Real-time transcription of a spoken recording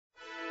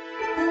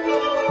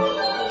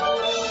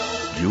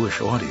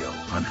Jewish audio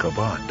on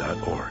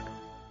Chabad.org.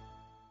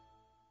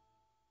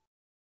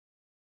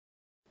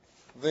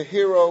 The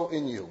hero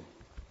in you.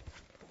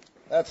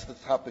 That's the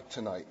topic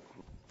tonight.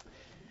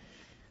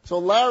 So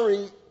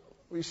Larry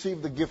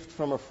received a gift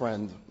from a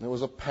friend. It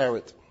was a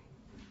parrot.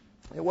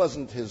 It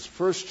wasn't his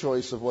first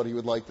choice of what he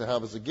would like to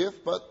have as a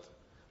gift, but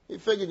he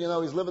figured,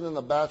 he's living in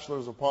a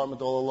bachelor's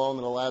apartment all alone,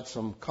 and it'll add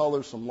some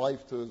color, some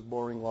life to his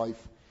boring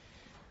life.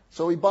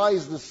 So he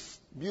buys this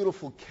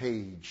beautiful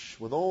cage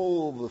with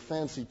all the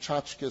fancy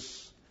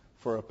tchotchkes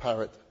for a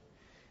parrot.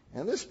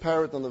 And this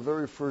parrot on the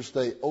very first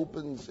day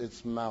opens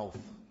its mouth.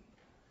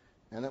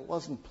 And it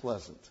wasn't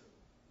pleasant.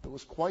 It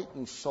was quite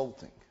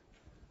insulting.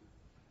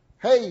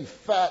 "Hey,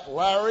 fat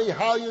Larry,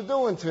 how you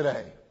doing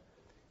today?"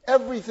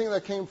 Everything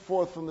that came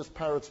forth from this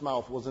parrot's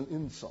mouth was an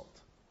insult.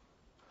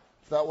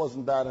 If that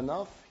wasn't bad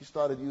enough, he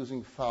started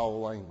using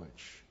foul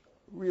language.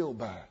 Real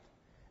bad.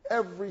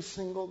 Every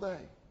single day.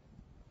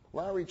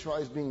 Larry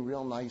tries being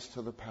real nice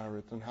to the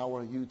parrot. "And how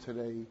are you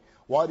today?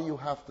 Why do you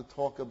have to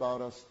talk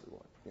about us?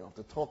 You have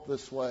to talk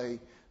this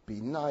way. Be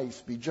nice,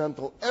 be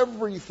gentle."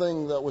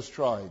 Everything that was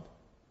tried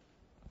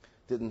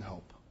didn't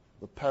help.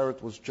 The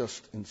parrot was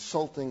just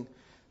insulting,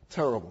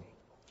 terrible.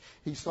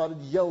 He started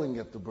yelling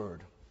at the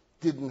bird.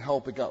 Didn't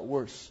help, it got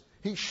worse.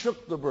 He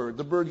shook the bird.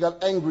 The bird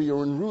got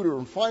angrier and ruder.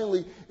 And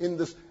finally, in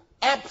this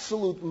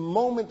absolute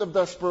moment of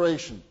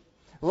desperation,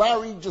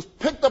 Larry just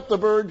picked up the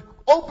bird,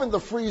 opened the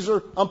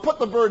freezer, and put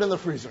the bird in the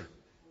freezer.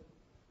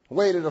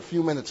 Waited a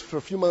few minutes. For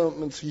a few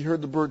moments, he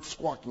heard the bird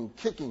squawking,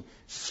 kicking,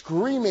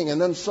 screaming, and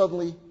then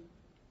suddenly,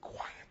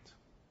 quiet.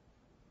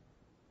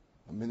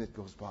 A minute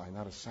goes by,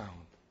 not a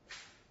sound.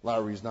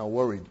 Larry's now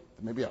worried.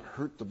 Maybe I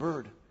hurt the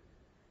bird.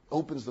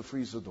 Opens the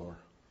freezer door.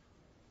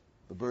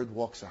 The bird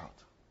walks out,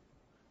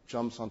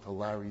 jumps onto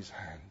Larry's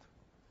hand,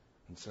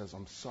 and says,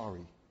 "I'm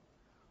sorry.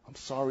 I'm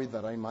sorry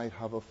that I might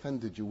have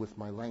offended you with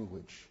my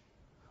language.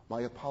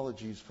 My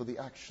apologies for the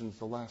actions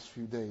the last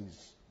few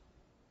days.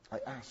 I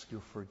ask your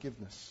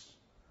forgiveness.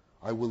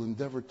 I will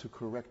endeavor to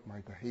correct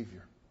my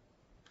behavior."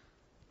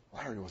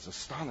 Larry was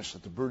astonished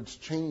at the bird's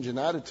change in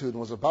attitude and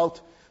was about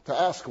to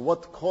ask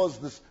what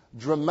caused this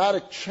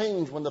dramatic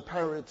change when the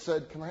parrot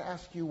said, "Can I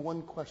ask you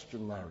one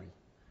question, Larry?"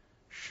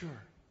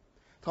 "Sure.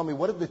 Tell me,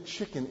 what did the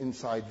chicken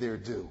inside there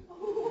do?"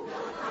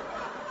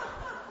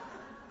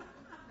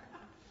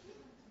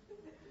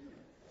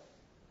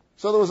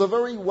 So there was a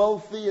very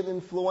wealthy and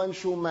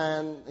influential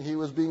man. He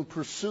was being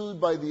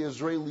pursued by the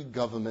Israeli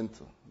government.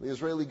 The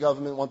Israeli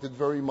government wanted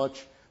very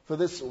much for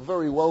this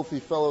very wealthy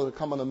fellow to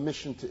come on a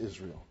mission to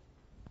Israel.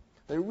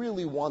 They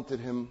really wanted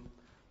him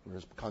for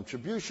his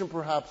contribution,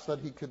 perhaps,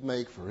 that he could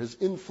make, for his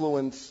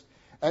influence.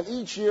 And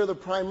each year, the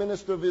Prime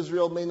Minister of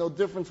Israel, made no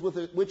difference with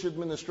it, which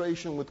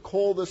administration, would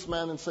call this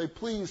man and say,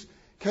 "Please,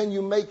 can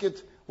you make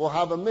it? We'll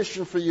have a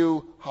mission for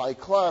you, high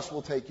class,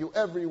 we'll take you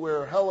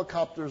everywhere,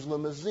 helicopters,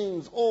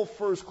 limousines, all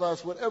first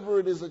class, whatever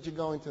it is that you're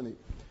going to need."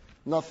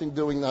 Nothing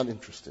doing, not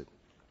interested.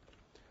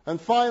 And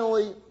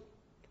finally,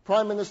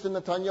 Prime Minister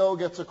Netanyahu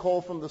gets a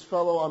call from this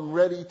fellow, "I'm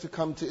ready to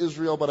come to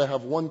Israel, but I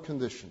have one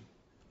condition,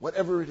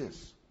 whatever it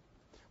is."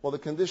 "Well, the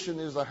condition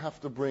is I have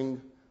to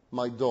bring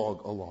my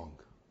dog along."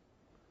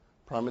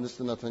 Prime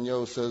Minister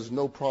Netanyahu says,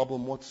 "No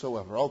problem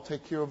whatsoever. I'll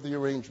take care of the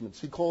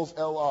arrangements." He calls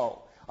El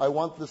Al. "I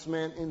want this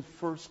man in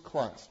first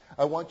class.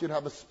 I want you to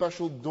have a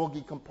special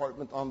doggy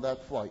compartment on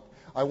that flight.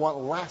 I want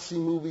Lassie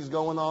movies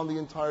going on the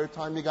entire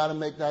time. You got to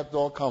make that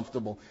dog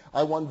comfortable.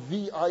 I want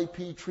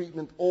VIP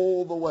treatment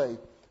all the way.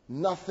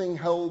 Nothing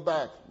held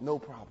back. No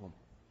problem."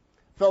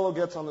 Fellow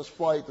gets on this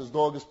flight. His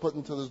dog is put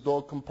into this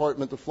dog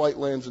compartment. The flight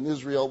lands in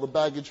Israel. The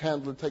baggage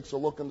handler takes a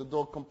look in the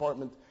dog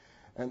compartment,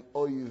 and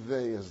oy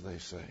vey, as they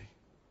say,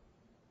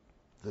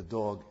 the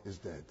dog is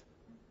dead.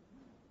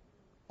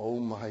 Oh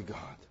my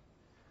God.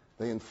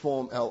 They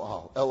inform El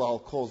Al. El Al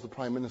calls the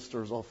Prime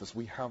Minister's office.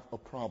 "We have a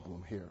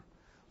problem here.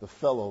 The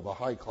fellow, the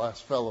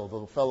high-class fellow,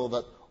 the fellow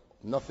that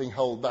nothing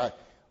held back,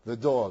 the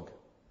dog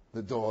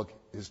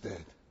is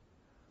dead."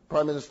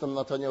 Prime Minister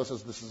Netanyahu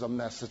says, "This is a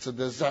mess. It's a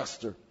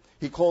disaster."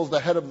 He calls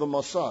the head of the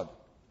Mossad.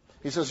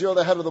 He says, "You're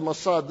the head of the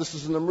Mossad. This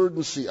is an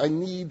emergency. I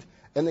need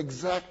an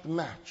exact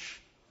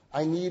match.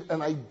 I need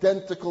an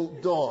identical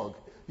dog.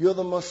 You're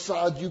the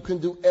Mossad. You can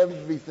do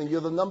everything. You're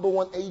the number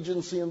one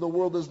agency in the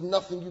world. There's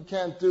nothing you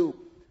can't do."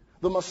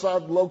 The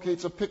Mossad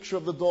locates a picture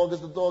of the dog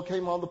as the dog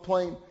came on the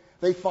plane.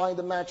 They find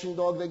a matching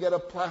dog. They get a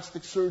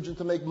plastic surgeon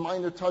to make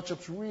minor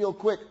touch-ups real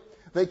quick.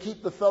 They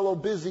keep the fellow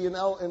busy in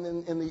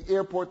the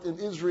airport in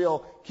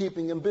Israel,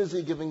 keeping him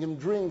busy, giving him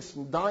drinks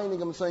and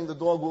dining him and saying the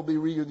dog will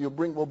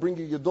we'll bring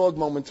you your dog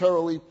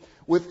momentarily.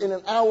 Within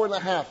an hour and a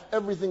half,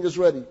 everything is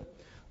ready.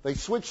 They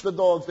switch the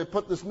dogs. They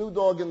put this new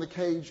dog in the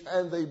cage,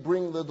 and they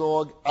bring the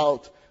dog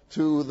out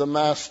to the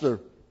master.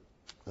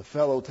 The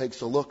fellow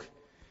takes a look.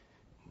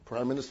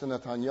 Prime Minister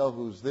Netanyahu,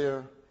 who's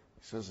there,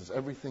 he says, "Is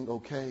everything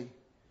okay?"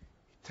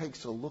 He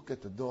takes a look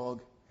at the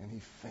dog, and he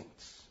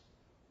faints.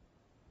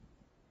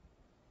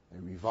 They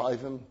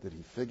revive him. Did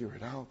he figure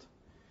it out?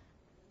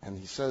 And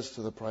he says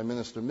to the Prime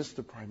Minister,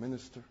 "Mr. Prime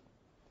Minister,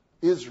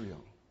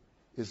 Israel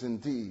is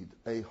indeed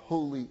a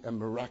holy and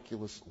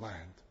miraculous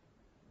land.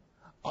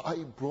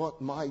 I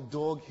brought my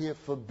dog here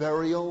for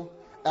burial,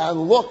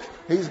 and look,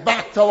 he's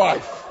back to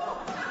life.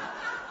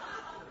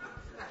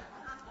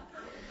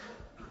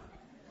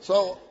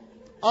 So,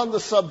 on the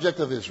subject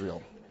of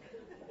Israel,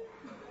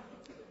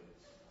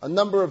 a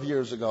number of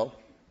years ago,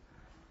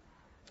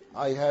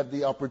 I had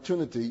the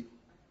opportunity,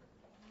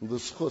 the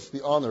schus,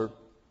 the honor,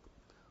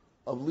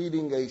 of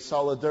leading a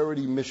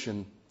solidarity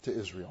mission to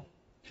Israel.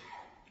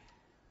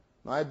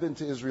 Now, I've been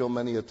to Israel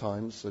many a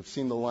times. I've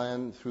seen the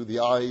land through the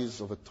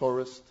eyes of a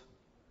tourist,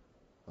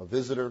 a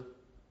visitor,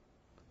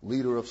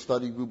 leader of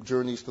study group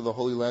journeys to the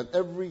Holy Land.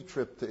 Every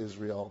trip to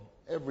Israel,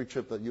 every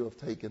trip that you have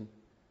taken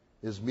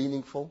is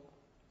meaningful,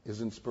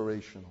 is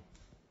inspirational.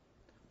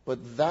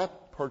 But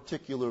that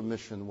particular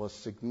mission was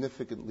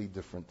significantly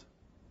different.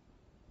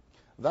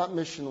 That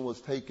mission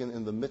was taken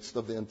in the midst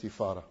of the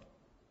Intifada.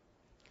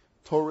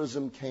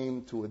 Tourism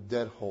came to a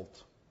dead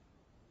halt.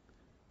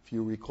 If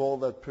you recall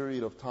that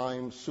period of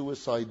time,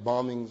 suicide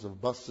bombings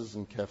of buses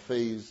and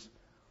cafes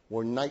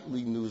were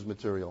nightly news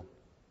material.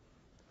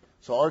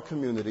 So our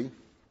community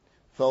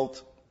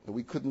felt that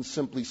we couldn't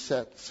simply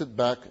sit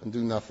back and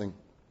do nothing.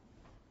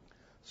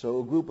 So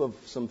a group of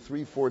some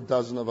 3-4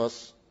 dozen of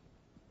us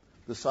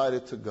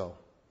decided to go.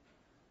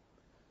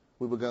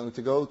 We were going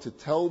to go to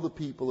tell the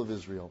people of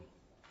Israel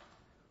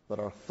that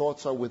our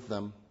thoughts are with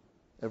them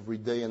every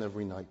day and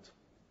every night.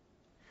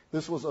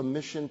 This was a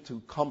mission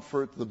to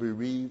comfort the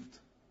bereaved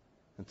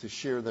and to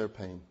share their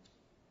pain.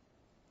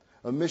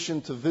 A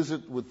mission to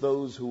visit with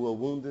those who were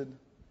wounded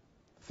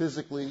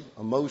physically,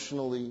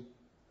 emotionally,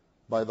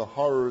 by the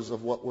horrors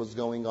of what was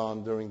going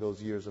on during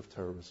those years of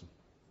terrorism.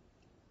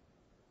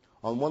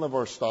 On one of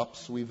our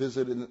stops, we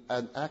visited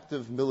an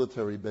active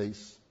military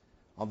base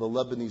on the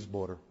Lebanese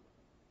border.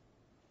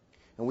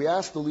 And we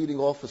asked the leading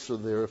officer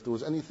there if there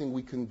was anything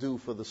we can do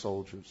for the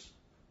soldiers.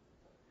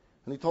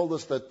 And he told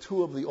us that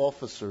 2 of the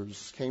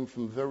officers came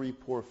from very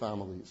poor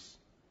families.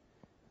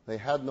 They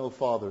had no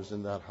fathers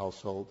in that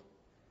household,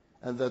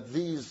 and that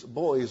these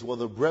boys were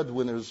the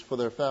breadwinners for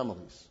their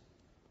families.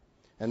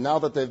 And now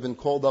that they've been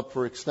called up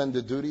for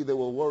extended duty, they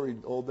were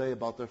worried all day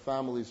about their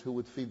families, who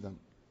would feed them.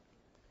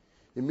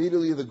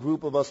 Immediately, the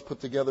group of us put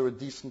together a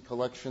decent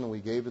collection, and we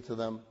gave it to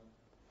them.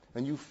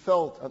 And you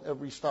felt at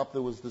every stop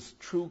there was this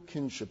true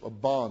kinship, a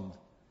bond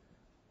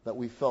that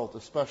we felt,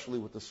 especially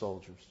with the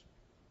soldiers.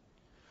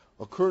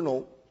 A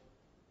colonel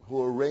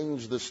who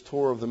arranged this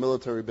tour of the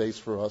military base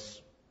for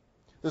us,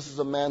 this is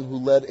a man who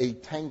led a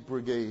tank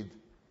brigade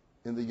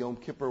in the Yom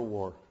Kippur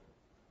War.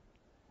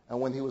 And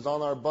when he was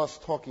on our bus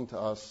talking to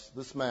us,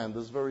 this man,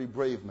 this very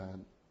brave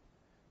man,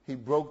 he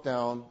broke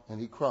down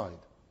and he cried.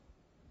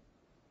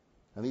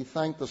 And he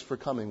thanked us for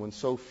coming when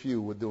so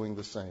few were doing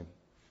the same.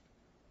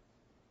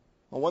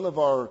 Well, one of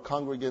our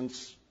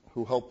congregants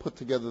who helped put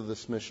together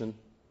this mission,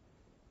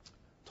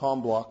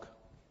 Tom Block,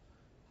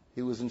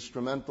 he was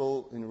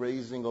instrumental in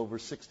raising over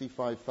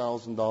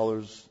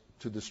 $65,000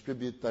 to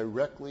distribute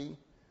directly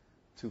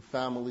to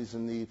families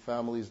in need,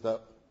 families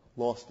that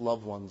lost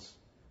loved ones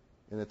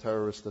in a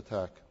terrorist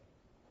attack.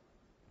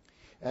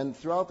 And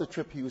throughout the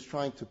trip, he was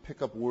trying to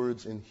pick up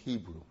words in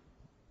Hebrew.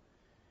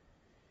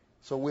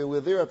 So we were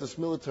there at this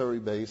military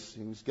base.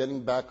 He was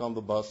getting back on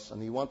the bus,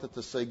 and he wanted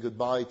to say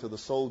goodbye to the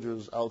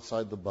soldiers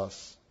outside the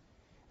bus.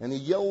 And he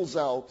yells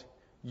out,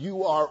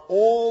 "You are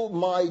all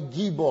my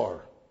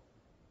gibor,"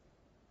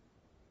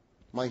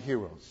 my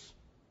heroes.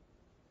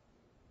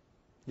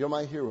 You're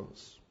my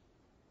heroes.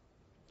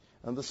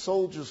 And the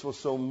soldiers were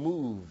so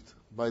moved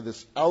by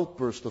this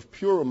outburst of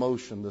pure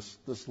emotion,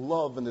 this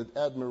love and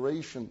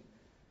admiration.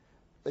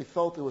 They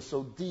felt it was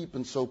so deep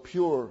and so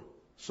pure,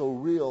 so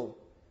real.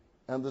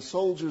 And the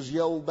soldiers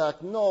yelled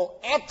back, "No,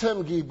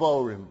 atem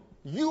giborim,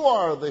 you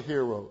are the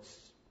heroes."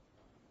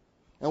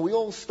 And we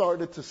all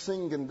started to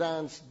sing and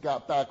dance,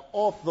 got back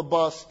off the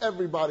bus,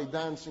 everybody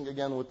dancing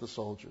again with the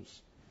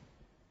soldiers.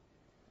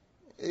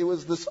 It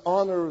was this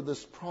honor,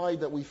 this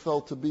pride that we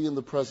felt to be in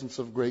the presence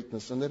of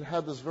greatness, and it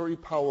had this very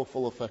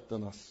powerful effect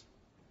on us.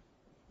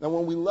 And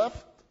when we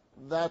left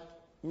that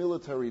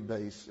military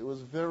base, it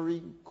was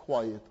very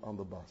quiet on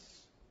the bus.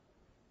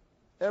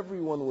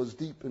 Everyone was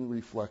deep in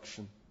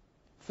reflection,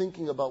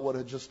 thinking about what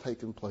had just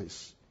taken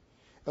place.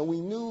 And we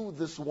knew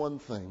this one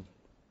thing.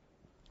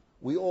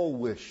 We all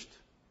wished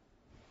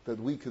that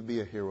we could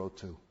be a hero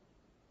too.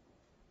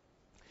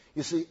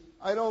 You see,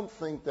 I don't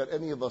think that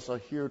any of us are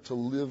here to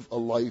live a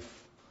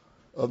life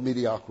of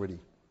mediocrity,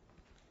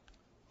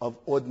 of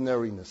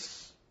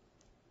ordinariness.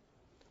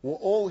 We're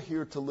all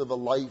here to live a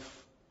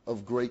life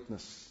of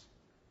greatness,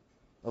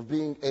 of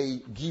being a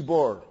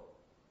gibor,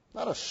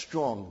 not a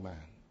strong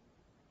man,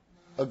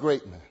 a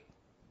great man,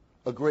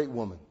 a great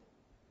woman,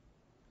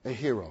 a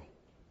hero.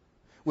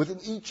 Within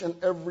each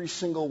and every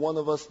single one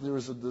of us, there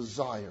is a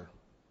desire,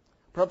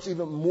 perhaps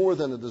even more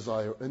than a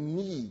desire, a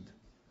need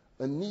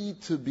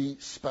to be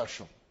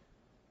special,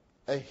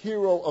 a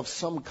hero of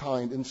some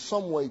kind, in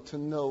some way to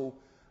know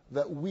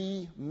that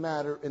we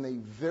matter in a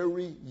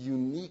very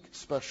unique,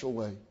 special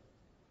way,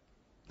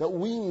 that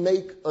we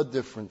make a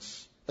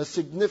difference, a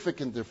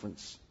significant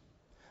difference,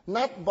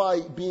 not by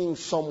being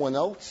someone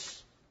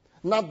else,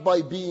 not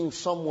by being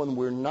someone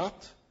we're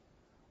not,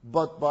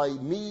 but by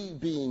me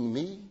being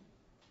me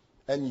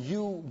and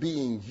you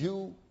being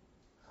you,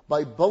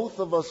 by both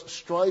of us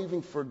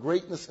striving for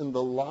greatness in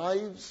the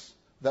lives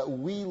that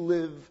we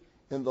live,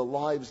 in the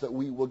lives that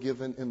we were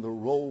given, in the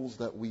roles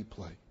that we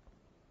play.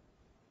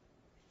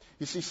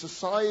 You see,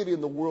 society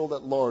and the world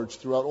at large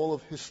throughout all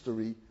of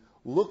history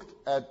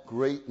looked at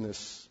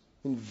greatness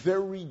in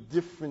very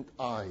different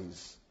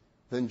eyes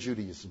than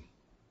Judaism.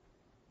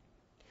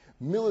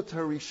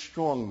 Military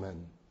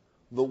strongmen,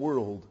 the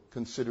world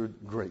considered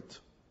great.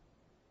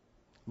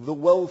 The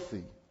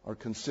wealthy are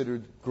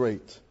considered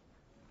great.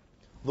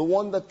 The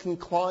one that can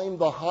climb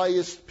the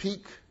highest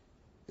peak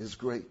is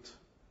great.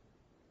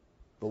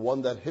 The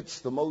one that hits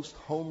the most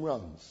home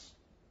runs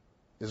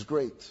is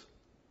great.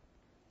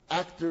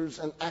 Actors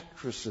and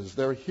actresses,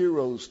 they're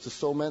heroes to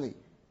so many.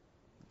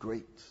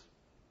 Great.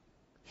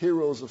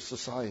 Heroes of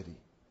society.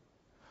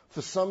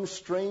 For some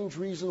strange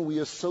reason, we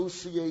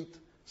associate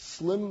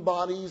slim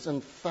bodies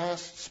and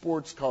fast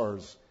sports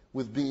cars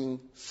with being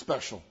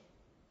special.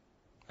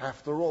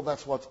 After all,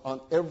 that's what's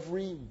on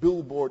every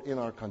billboard in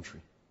our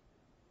country.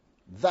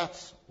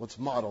 That's what's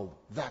modeled.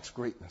 That's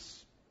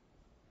greatness.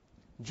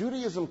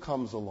 Judaism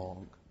comes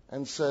along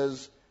and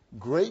says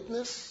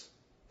greatness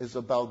is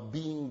about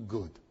being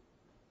good.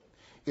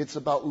 It's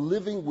about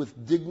living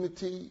with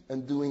dignity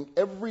and doing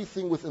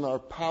everything within our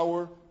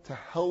power to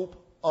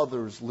help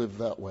others live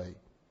that way.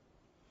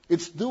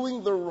 It's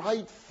doing the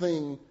right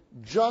thing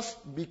just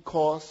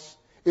because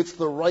it's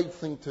the right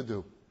thing to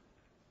do.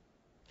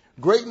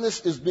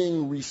 Greatness is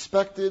being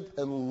respected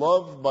and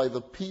loved by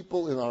the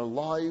people in our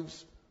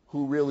lives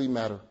who really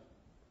matter.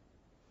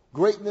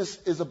 Greatness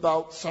is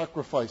about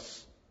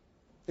sacrifice.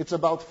 It's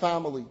about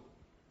family.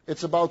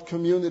 It's about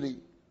community.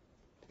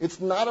 It's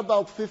not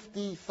about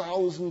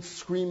 50,000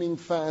 screaming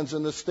fans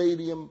in the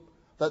stadium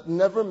that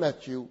never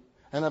met you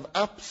and have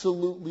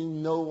absolutely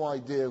no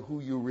idea who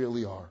you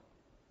really are.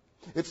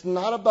 It's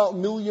not about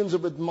millions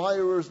of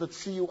admirers that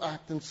see you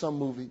act in some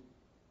movie.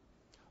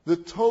 The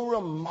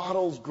Torah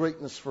models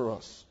greatness for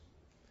us.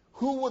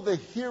 Who were the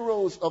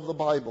heroes of the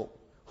Bible?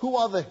 Who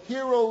are the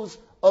heroes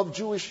of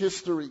Jewish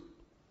history?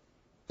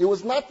 It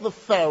was not the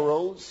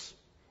pharaohs.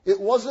 It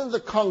wasn't the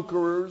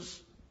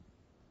conquerors.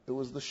 It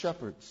was the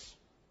shepherds.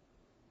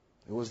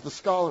 It was the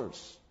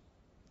scholars.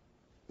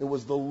 It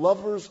was the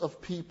lovers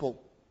of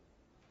people.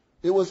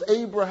 It was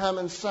Abraham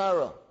and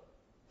Sarah.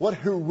 What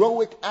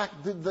heroic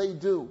act did they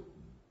do?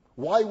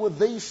 Why were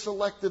they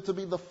selected to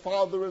be the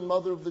father and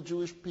mother of the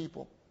Jewish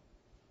people?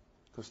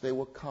 Because they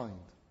were kind.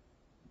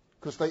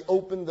 Because they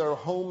opened their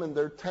home and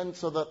their tent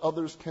so that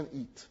others can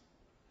eat.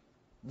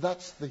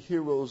 That's the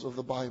heroes of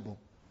the Bible.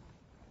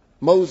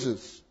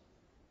 Moses,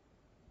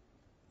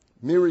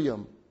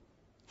 Miriam,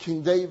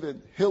 King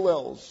David,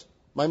 Hillels,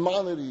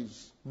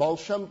 Maimonides, Baal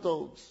Shem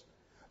Tovs.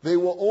 They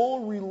were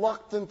all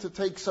reluctant to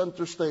take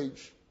center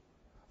stage.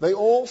 They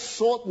all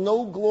sought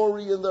no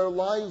glory in their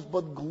lives,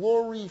 but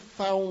glory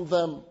found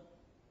them.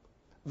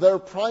 Their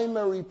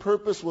primary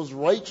purpose was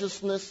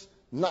righteousness,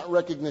 not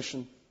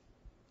recognition.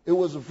 It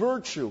was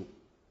virtue,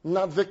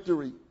 not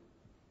victory.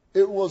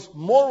 It was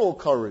moral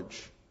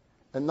courage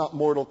and not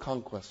mortal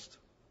conquest.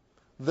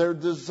 Their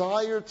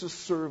desire to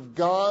serve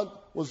God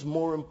was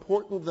more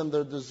important than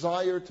their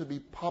desire to be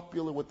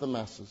popular with the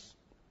masses.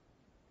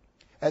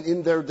 And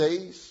in their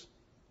days,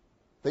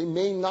 they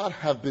may not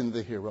have been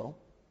the hero.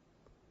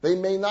 They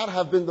may not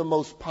have been the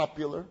most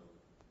popular,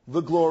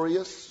 the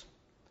glorious,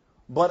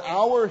 but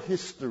our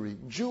history,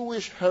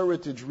 Jewish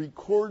heritage,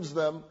 records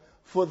them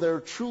for their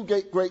true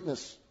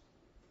greatness.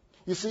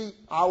 You see,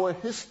 our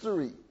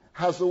history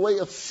has a way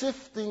of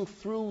sifting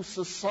through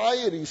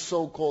society's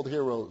so-called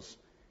heroes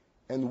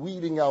and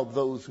weeding out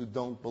those who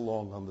don't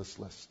belong on this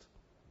list.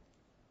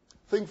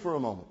 Think for a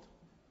moment.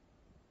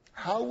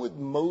 How would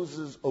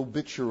Moses'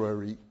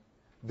 obituary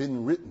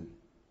been written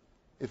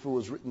if it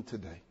was written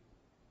today?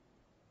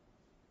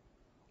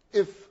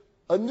 If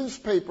a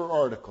newspaper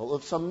article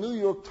of some New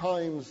York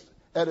Times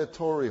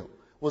editorial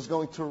was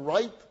going to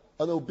write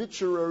an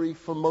obituary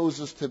for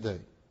Moses today,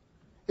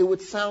 it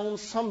would sound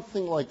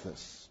something like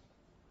this.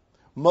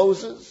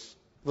 Moses,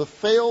 the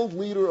failed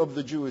leader of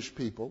the Jewish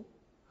people,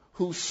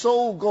 whose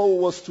sole goal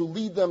was to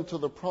lead them to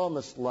the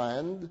promised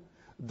land,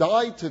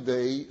 died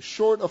today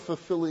short of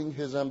fulfilling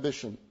his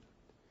ambition.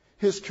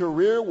 His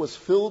career was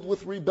filled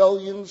with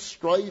rebellions,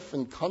 strife,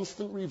 and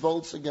constant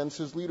revolts against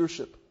his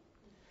leadership.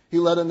 He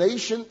led a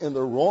nation in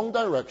the wrong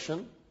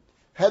direction,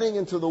 heading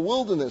into the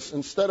wilderness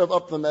instead of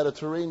up the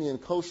Mediterranean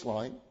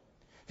coastline.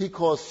 He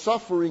caused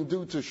suffering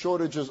due to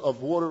shortages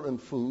of water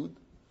and food.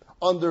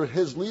 Under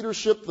his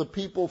leadership, the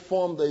people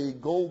formed a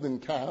golden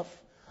calf.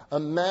 A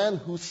man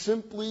who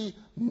simply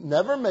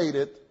never made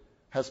it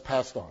has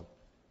passed on.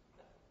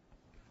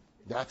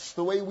 That's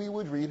the way we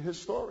would read his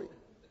story.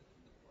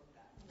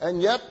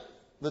 And yet,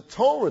 the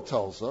Torah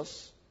tells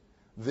us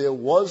there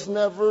was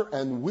never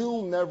and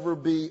will never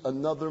be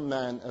another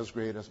man as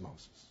great as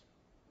Moses.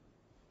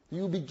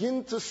 You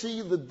begin to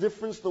see the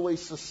difference, the way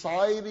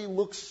society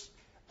looks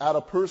at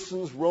a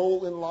person's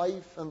role in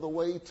life and the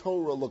way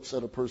Torah looks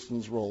at a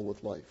person's role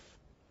with life.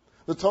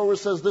 The Torah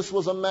says this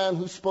was a man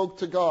who spoke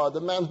to God,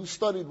 a man who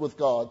studied with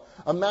God,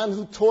 a man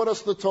who taught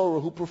us the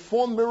Torah, who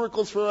performed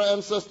miracles for our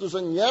ancestors,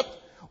 and yet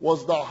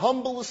was the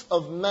humblest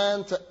of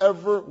man to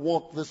ever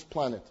walk this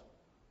planet.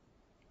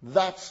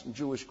 That's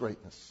Jewish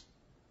greatness.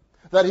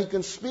 That he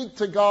can speak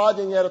to God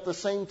and yet at the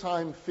same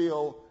time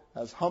feel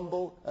as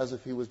humble as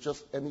if he was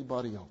just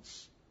anybody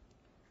else.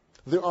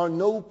 There are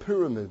no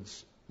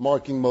pyramids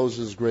marking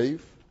Moses'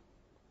 grave.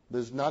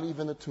 There's not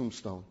even a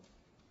tombstone.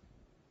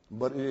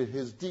 But it is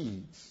his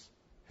deeds,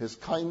 his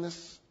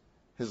kindness,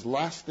 his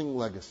lasting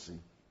legacy.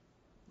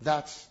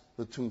 That's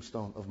the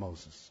tombstone of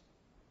Moses.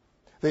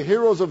 The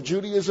heroes of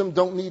Judaism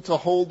don't need to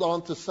hold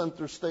on to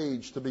center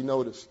stage to be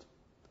noticed.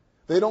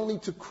 They don't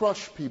need to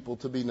crush people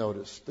to be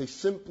noticed. They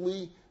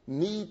simply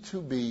need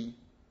to be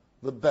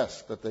the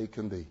best that they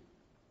can be.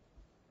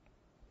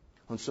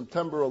 On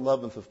September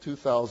 11th of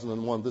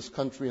 2001, this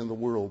country and the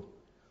world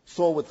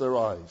saw with their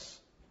eyes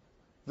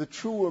the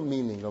truer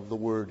meaning of the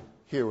word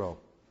hero.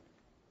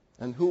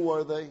 And who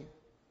are they?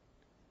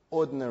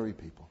 Ordinary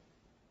people.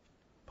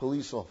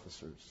 Police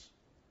officers,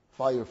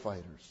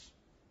 firefighters,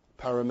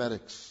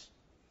 paramedics,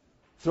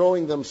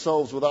 throwing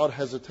themselves without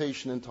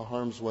hesitation into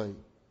harm's way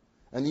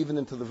and even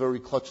into the very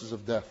clutches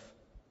of death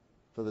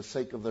for the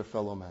sake of their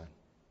fellow man.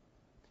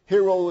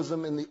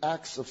 Heroism in the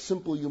acts of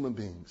simple human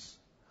beings,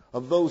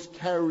 of those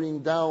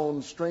carrying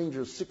down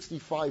strangers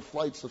 65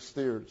 flights of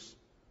stairs,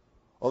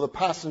 or the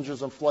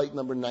passengers on flight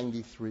number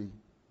 93,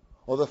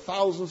 or the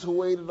thousands who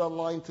waited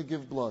online to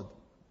give blood.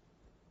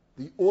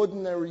 The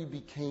ordinary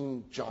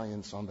became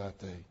giants on that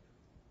day.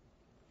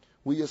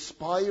 We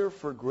aspire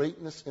for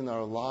greatness in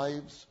our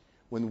lives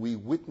when we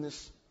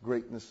witness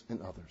greatness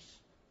in others.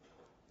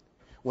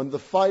 When the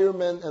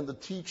firemen and the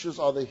teachers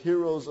are the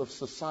heroes of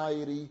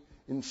society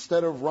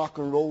instead of rock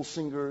and roll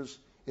singers,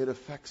 it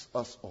affects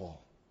us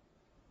all.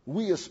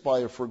 We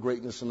aspire for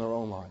greatness in our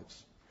own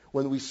lives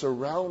when we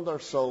surround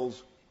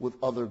ourselves with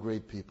other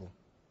great people.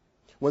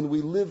 When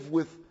we live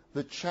with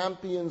the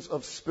champions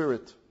of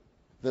spirit,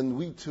 then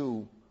we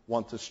too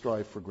want to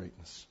strive for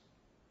greatness.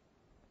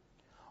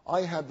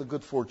 I had the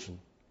good fortune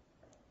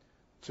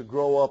to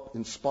grow up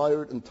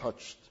inspired and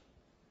touched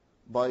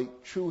by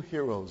true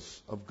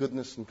heroes of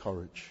goodness and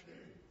courage.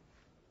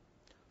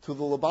 To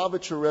the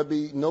Lubavitcher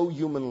Rebbe, no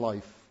human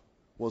life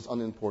was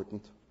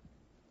unimportant.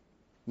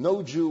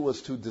 No Jew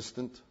was too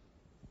distant.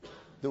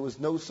 There was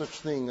no such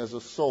thing as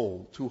a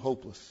soul too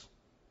hopeless.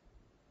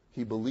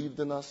 He believed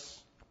in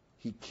us.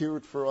 He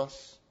cared for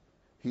us.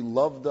 He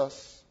loved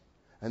us.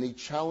 And he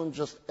challenged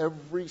us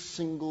every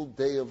single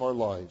day of our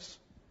lives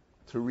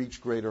to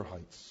reach greater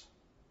heights.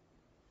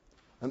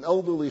 An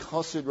elderly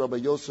Chassid, Rabbi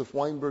Yosef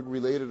Weinberg,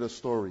 related a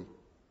story.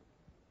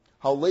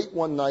 How late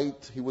one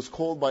night he was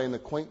called by an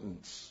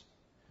acquaintance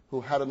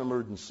who had an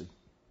emergency.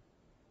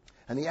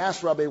 And he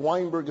asked Rabbi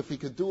Weinberg if he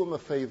could do him a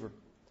favor.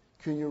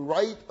 Can you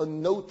write a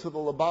note to the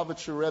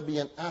Lubavitcher Rebbe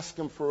and ask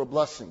him for a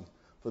blessing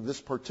for this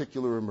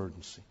particular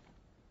emergency?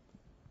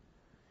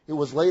 It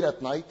was late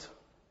at night.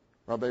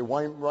 Rabbi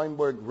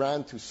Weinberg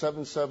ran to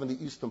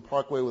 770 Eastern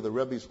Parkway where the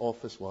Rebbe's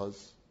office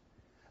was.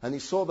 And he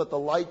saw that the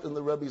light in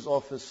the Rebbe's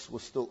office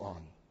was still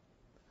on.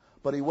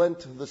 But he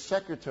went to the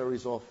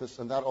secretary's office,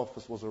 and that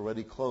office was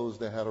already closed.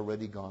 They had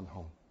already gone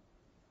home.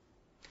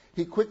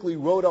 He quickly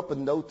wrote up a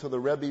note to the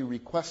Rebbe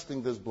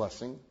requesting this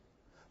blessing.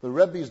 The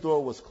Rebbe's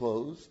door was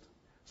closed,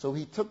 so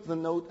he took the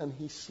note and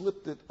he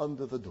slipped it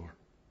under the door.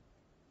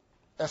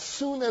 As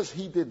soon as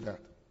he did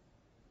that,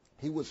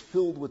 he was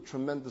filled with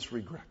tremendous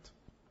regret,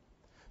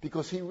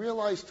 because he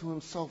realized to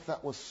himself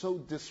that was so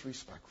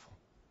disrespectful.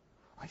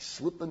 I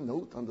slip a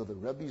note under the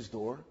Rebbe's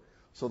door,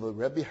 so the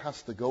Rebbe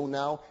has to go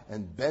now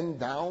and bend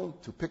down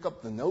to pick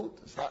up the note?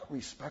 Is that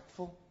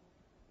respectful?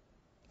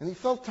 And he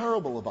felt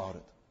terrible about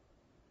it.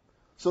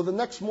 So the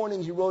next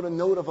morning he wrote a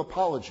note of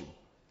apology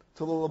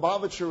to the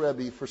Lubavitcher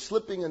Rebbe for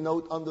slipping a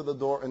note under the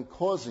door and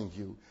causing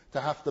you to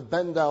have to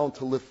bend down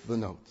to lift the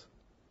note.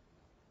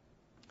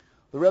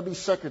 The Rebbe's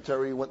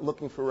secretary went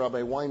looking for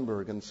Rabbi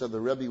Weinberg and said the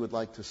Rebbe would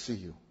like to see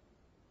you.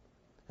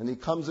 And he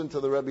comes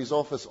into the Rebbe's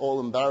office all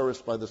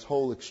embarrassed by this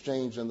whole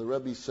exchange, and the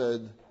Rebbe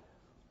said,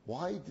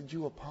 "Why did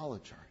you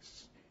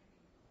apologize?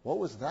 What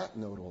was that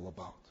note all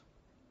about?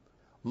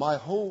 My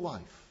whole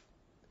life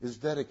is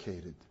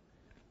dedicated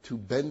to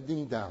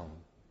bending down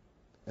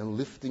and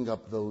lifting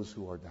up those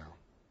who are down.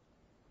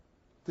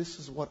 This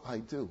is what I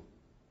do.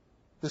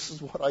 This is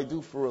what I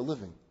do for a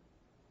living.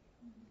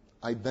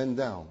 I bend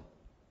down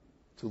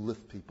to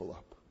lift people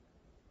up."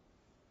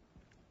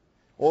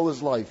 All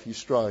his life he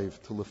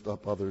strived to lift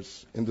up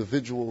others,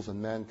 individuals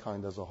and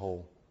mankind as a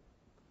whole,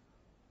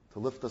 to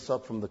lift us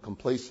up from the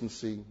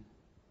complacency,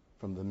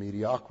 from the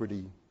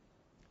mediocrity,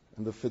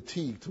 and the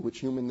fatigue to which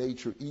human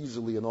nature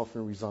easily and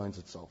often resigns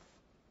itself.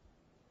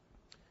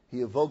 He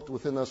evoked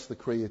within us the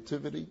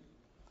creativity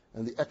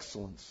and the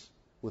excellence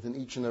within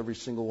each and every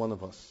single one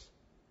of us.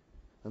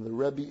 And the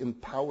Rebbe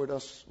empowered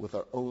us with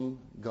our own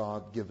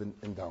God-given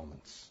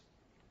endowments.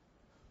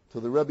 To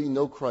the Rebbe,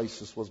 no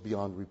crisis was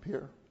beyond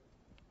repair.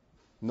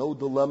 No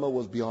dilemma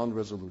was beyond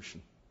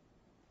resolution.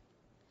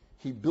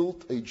 He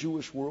built a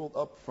Jewish world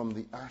up from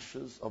the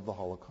ashes of the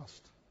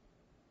Holocaust.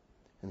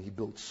 And he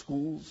built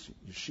schools,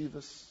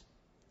 yeshivas,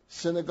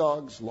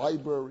 synagogues,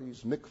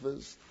 libraries,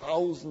 mikvahs.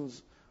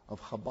 Thousands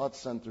of Chabad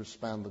centers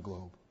spanned the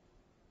globe.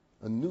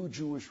 A new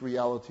Jewish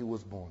reality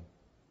was born.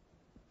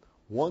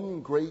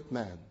 One great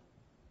man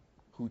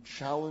who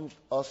challenged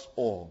us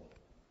all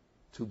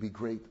to be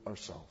great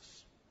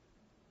ourselves.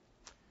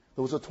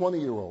 There was a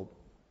 20-year-old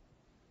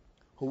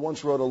who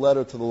once wrote a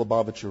letter to the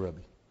Lubavitcher Rebbe.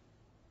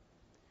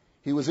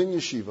 He was in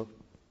yeshiva.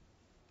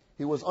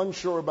 He was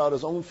unsure about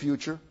his own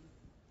future,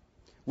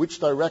 which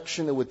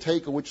direction it would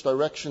take or which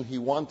direction he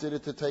wanted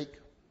it to take.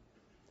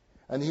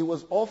 And he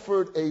was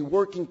offered a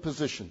working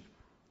position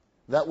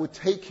that would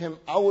take him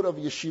out of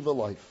yeshiva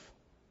life,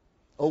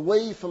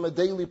 away from a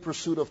daily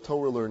pursuit of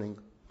Torah learning,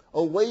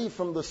 away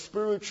from the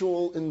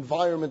spiritual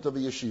environment of a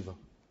yeshiva.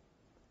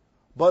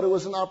 But it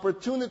was an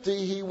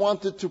opportunity he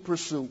wanted to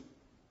pursue.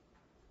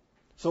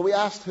 So he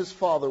asked his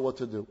father what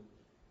to do.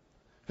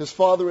 His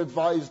father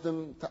advised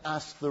him to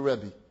ask the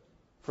Rebbe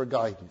for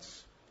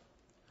guidance.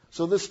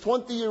 So this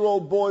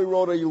 20-year-old boy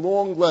wrote a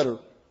long letter,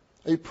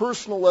 a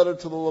personal letter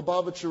to the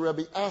Lubavitcher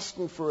Rebbe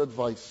asking for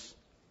advice.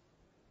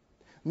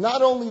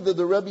 Not only did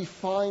the Rebbe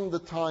find the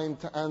time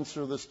to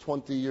answer this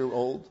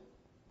 20-year-old,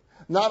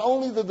 not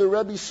only did the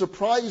Rebbe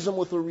surprise him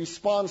with a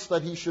response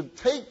that he should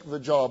take the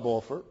job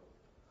offer,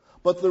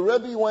 but the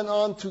Rebbe went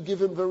on to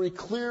give him very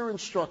clear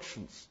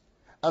instructions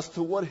as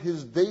to what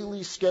his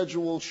daily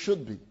schedule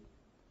should be.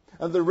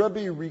 And the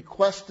Rebbe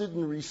requested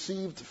and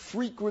received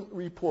frequent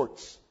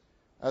reports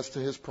as to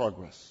his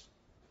progress.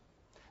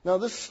 Now,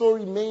 this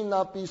story may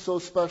not be so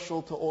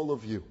special to all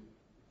of you,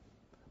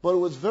 but it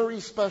was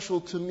very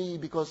special to me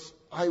because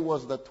I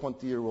was that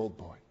 20-year-old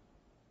boy.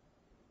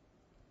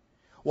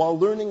 While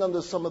learning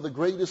under some of the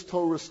greatest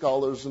Torah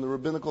scholars in the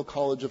Rabbinical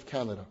College of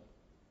Canada,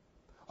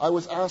 I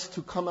was asked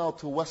to come out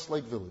to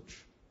Westlake Village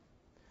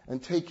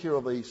and take care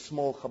of a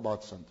small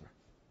Chabad center.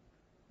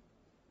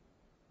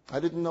 I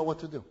didn't know what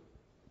to do.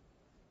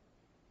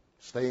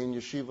 Stay in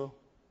yeshiva,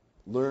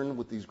 learn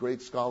with these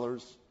great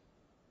scholars,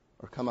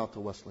 or come out to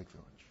Westlake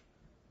Village.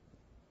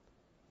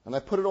 And I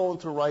put it all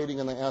into writing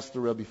and I asked the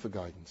Rebbe for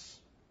guidance.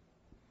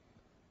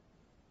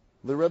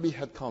 The Rebbe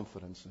had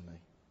confidence in me.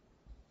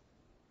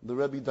 The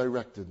Rebbe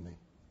directed me.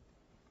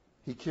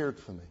 He cared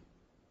for me.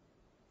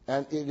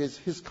 And it is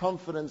his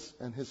confidence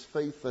and his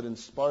faith that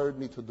inspired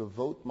me to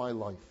devote my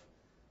life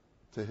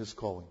to his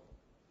calling.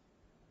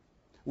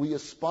 We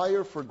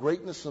aspire for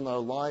greatness in our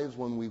lives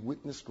when we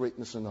witness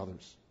greatness in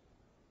others.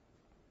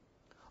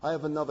 I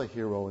have another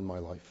hero in my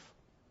life.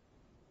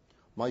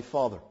 My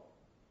father.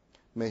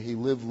 May he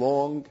live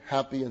long,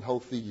 happy, and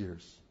healthy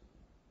years.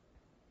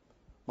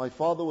 My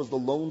father was the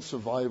lone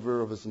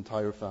survivor of his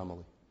entire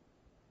family.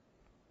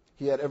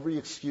 He had every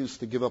excuse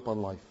to give up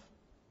on life.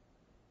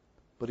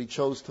 But he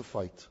chose to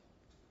fight.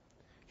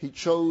 He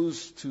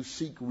chose to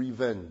seek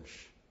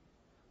revenge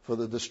for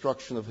the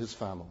destruction of his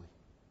family.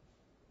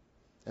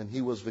 And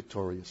he was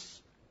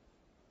victorious.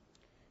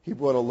 He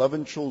brought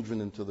 11 children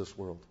into this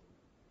world.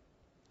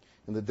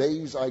 In the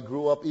days I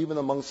grew up, even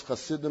amongst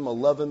Hasidim,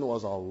 11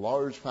 was a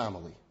large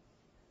family.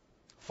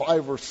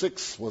 5 or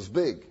 6 was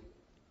big.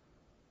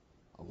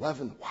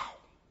 11, wow.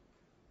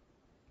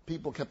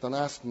 People kept on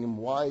asking him,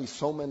 why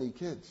so many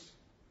kids?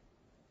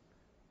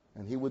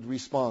 And he would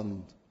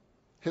respond,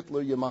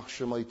 Hitler, Yamach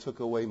Shemai,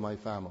 took away my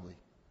family.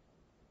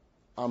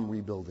 I'm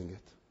rebuilding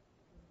it.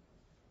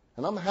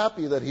 And I'm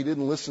happy that he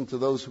didn't listen to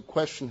those who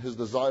questioned his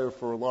desire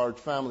for a large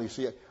family.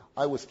 See,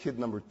 I was kid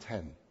number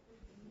 10.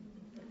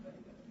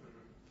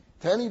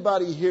 To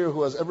anybody here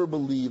who has ever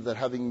believed that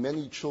having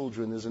many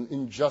children is an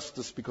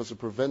injustice because it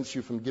prevents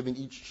you from giving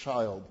each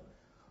child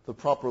the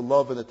proper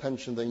love and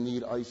attention they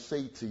need, I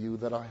say to you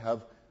that I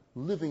have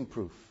living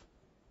proof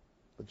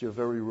that you're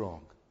very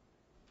wrong.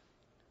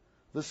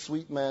 This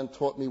sweet man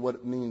taught me what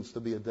it means to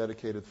be a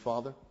dedicated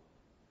father,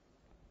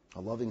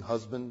 a loving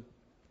husband,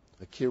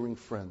 a caring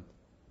friend.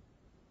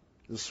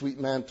 This sweet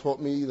man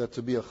taught me that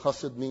to be a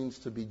chassid means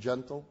to be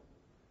gentle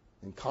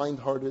and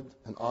kind-hearted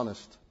and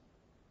honest,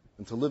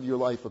 and to live your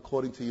life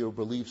according to your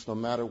beliefs no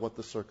matter what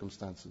the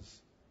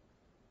circumstances.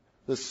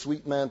 This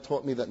sweet man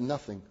taught me that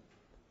nothing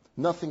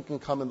can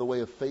come in the way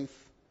of faith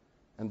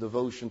and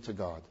devotion to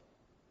God,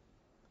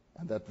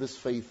 and that this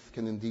faith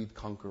can indeed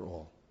conquer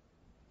all.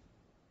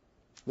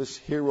 This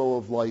hero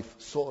of life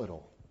saw it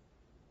all,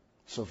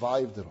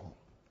 survived it all,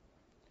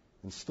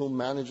 and still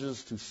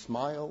manages to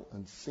smile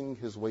and sing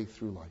his way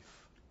through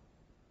life.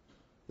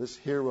 This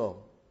hero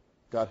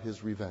got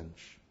his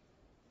revenge.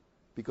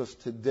 Because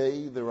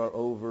today there are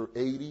over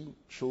 80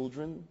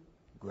 children,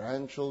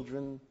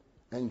 grandchildren,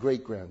 and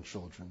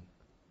great-grandchildren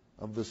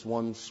of this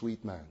one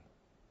sweet man.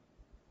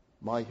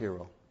 My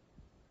hero,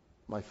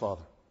 my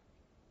father.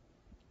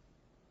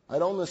 I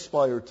don't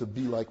aspire to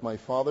be like my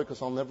father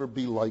because I'll never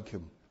be like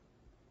him.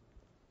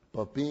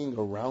 But being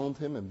around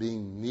him and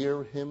being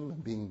near him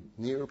and being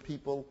near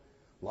people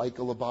like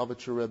a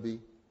Lubavitcher Rebbe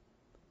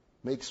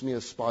makes me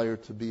aspire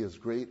to be as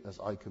great as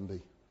I can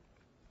be.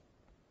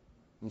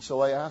 And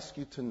so I ask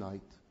you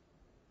tonight,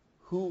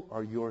 who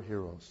are your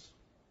heroes?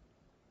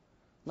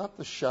 Not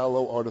the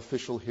shallow,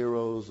 artificial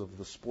heroes of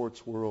the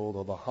sports world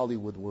or the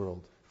Hollywood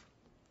world.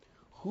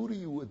 Who do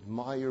you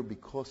admire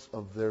because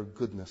of their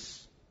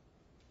goodness?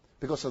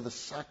 Because of the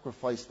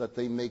sacrifice that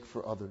they make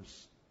for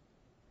others?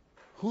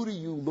 Who do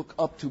you look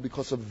up to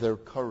because of their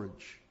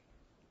courage?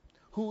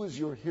 Who is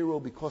your hero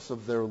because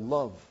of their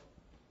love?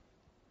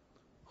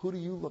 Who do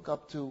you look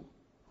up to?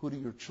 Who do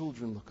your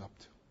children look up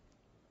to?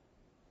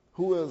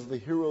 Who are the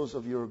heroes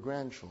of your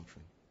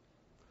grandchildren?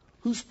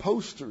 Whose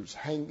posters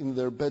hang in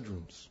their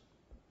bedrooms?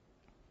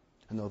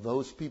 And are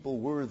those people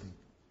worthy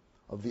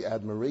of the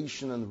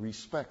admiration and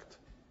respect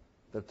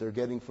that they're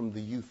getting from the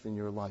youth in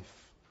your life?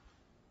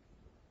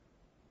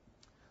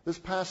 This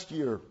past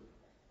year,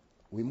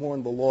 we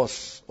mourned the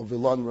loss of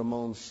Ilan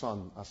Ramon's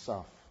son,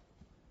 Asaf.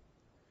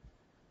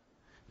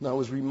 And I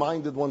was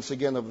reminded once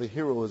again of the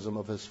heroism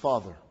of his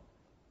father,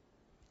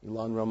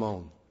 Ilan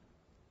Ramon.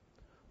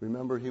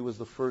 Remember, he was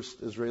the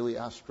first Israeli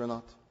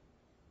astronaut,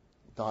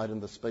 died in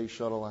the space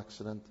shuttle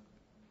accident.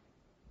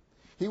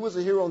 He was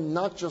a hero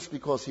not just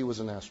because he was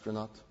an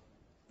astronaut,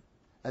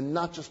 and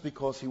not just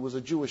because he was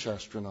a Jewish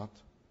astronaut,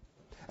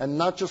 and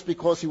not just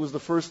because he was the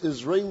first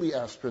Israeli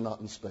astronaut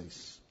in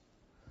space,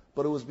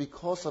 but it was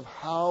because of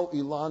how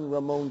Ilan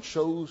Ramon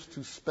chose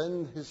to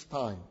spend his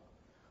time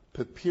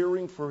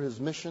preparing for his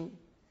mission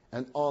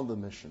and on the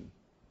mission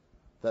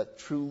that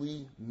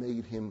truly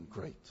made him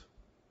great.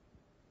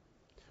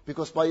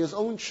 Because by his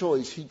own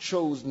choice, he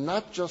chose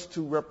not just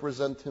to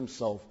represent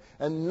himself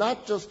and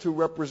not just to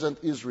represent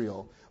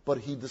Israel, but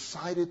he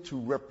decided to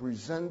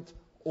represent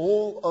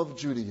all of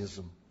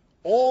Judaism,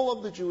 all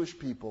of the Jewish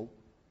people,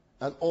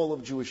 and all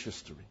of Jewish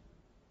history.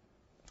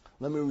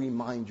 Let me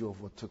remind you of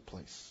what took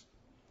place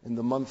in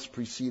the months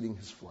preceding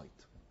his flight.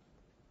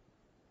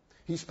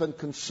 He spent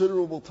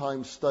considerable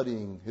time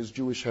studying his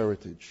Jewish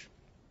heritage.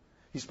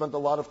 He spent a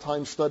lot of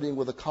time studying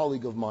with a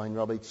colleague of mine,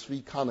 Rabbi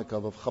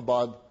Conejo of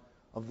Chabad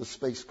of the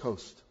Space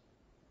Coast.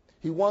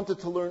 He wanted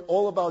to learn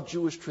all about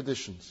Jewish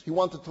traditions. He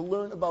wanted to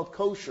learn about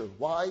kosher.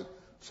 Why?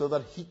 So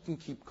that he can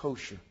keep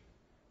kosher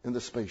in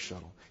the space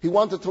shuttle. He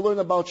wanted to learn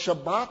about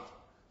Shabbat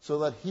so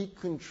that he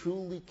can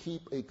truly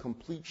keep a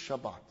complete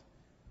Shabbat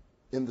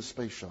in the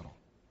space shuttle.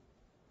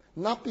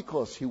 Not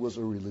because he was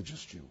a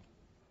religious Jew,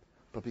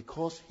 but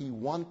because he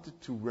wanted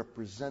to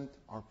represent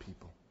our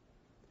people.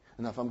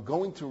 And if I'm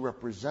going to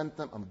represent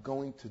them, I'm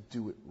going to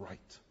do it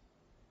right.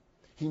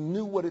 He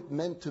knew what it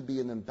meant to be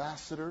an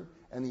ambassador,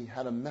 and he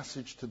had a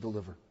message to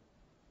deliver.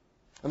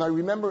 And I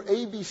remember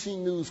ABC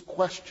News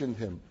questioned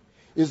him,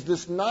 is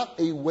this not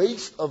a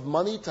waste of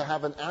money to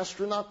have an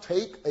astronaut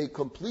take a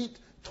complete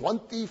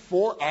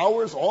 24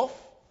 hours off?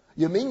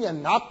 You mean you're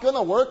not going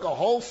to work a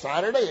whole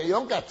Saturday? You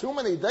don't got too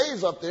many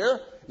days up there.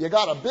 You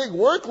got a big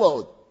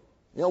workload.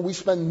 You know, we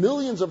spend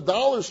millions of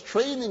dollars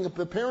training and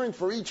preparing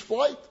for each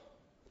flight.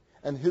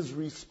 And his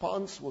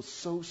response was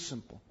so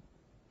simple.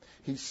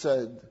 He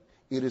said,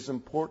 it is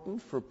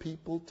important for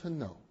people to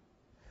know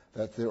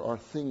that there are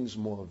things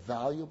more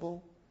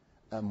valuable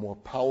and more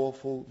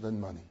powerful than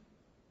money.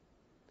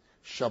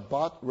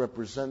 Shabbat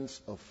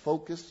represents a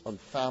focus on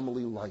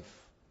family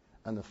life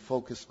and a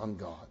focus on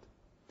God.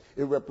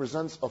 It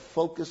represents a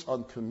focus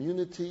on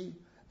community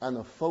and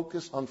a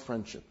focus on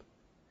friendship.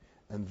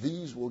 And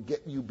these will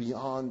get you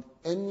beyond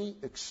any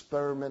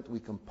experiment we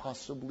can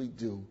possibly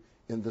do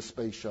in the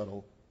space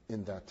shuttle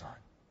in that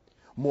time.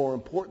 More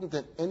important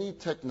than any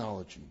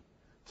technology,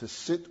 to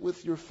sit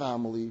with your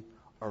family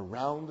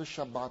around the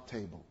Shabbat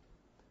table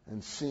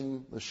and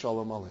sing the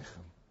Shalom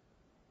Aleichem.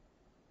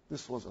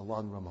 This was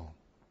Ilan Ramon.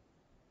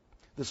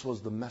 This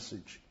was the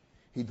message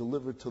he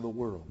delivered to the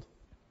world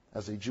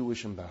as a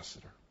Jewish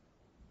ambassador.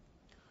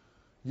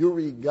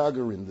 Yuri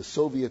Gagarin, the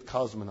Soviet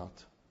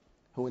cosmonaut,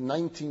 who in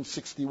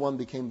 1961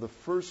 became the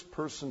first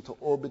person to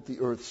orbit the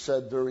Earth,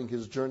 said during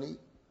his journey,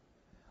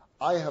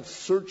 I have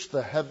searched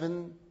the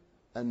heaven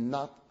and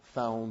not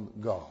found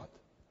God.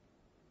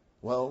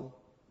 Well,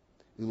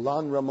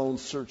 Ilan Ramon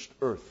searched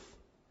Earth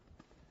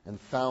and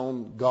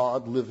found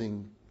God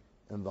living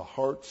in the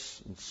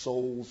hearts and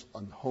souls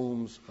and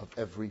homes of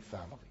every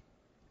family.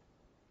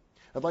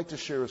 I'd like to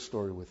share a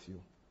story with you.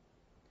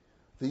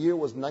 The year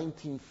was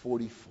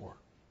 1944.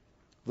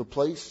 The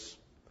place,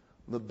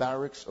 the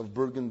barracks of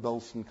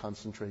Bergen-Belsen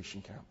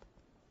concentration camp.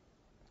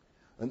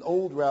 An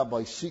old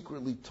rabbi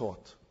secretly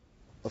taught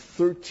a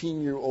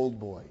 13-year-old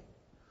boy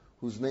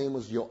whose name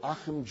was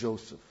Joachim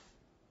Joseph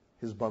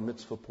his bar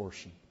mitzvah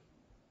portion.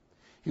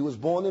 He was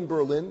born in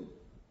Berlin,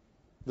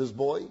 this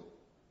boy.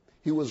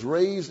 He was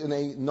raised in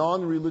a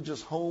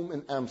non-religious home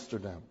in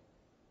Amsterdam.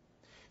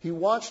 He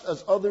watched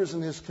as others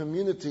in his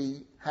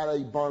community had a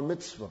bar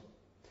mitzvah,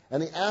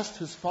 and he asked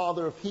his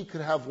father if he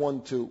could have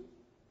one too.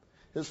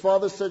 His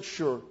father said,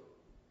 sure.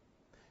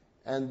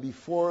 And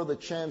before the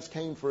chance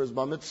came for his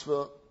bar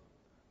mitzvah,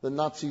 the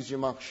Nazis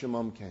Yamach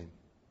Shemam came.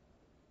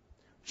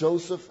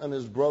 Joseph and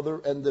his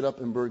brother ended up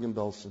in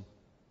Bergen-Belsen,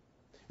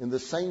 in the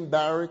same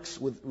barracks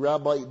with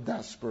Rabbi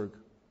Dasberg.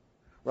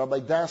 Rabbi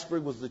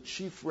Dasberg was the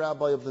chief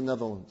rabbi of the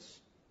Netherlands.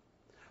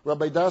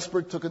 Rabbi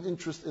Dasberg took an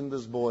interest in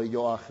this boy,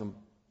 Joachim.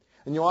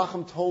 And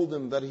Joachim told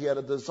him that he had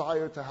a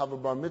desire to have a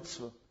bar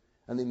mitzvah,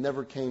 and it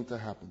never came to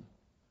happen.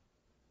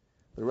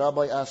 The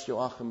rabbi asked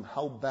Joachim,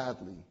 how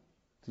badly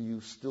do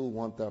you still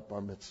want that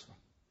bar mitzvah?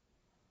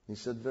 He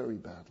said, very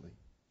badly.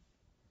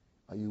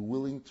 Are you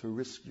willing to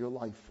risk your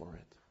life for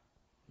it?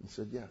 He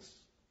said, yes.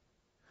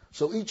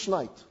 So each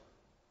night,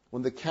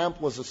 when the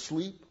camp was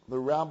asleep, the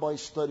rabbi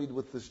studied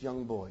with this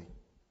young boy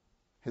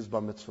his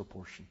bar mitzvah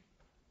portion.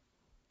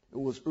 It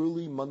was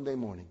early Monday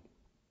morning,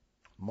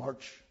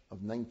 March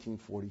of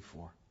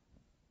 1944.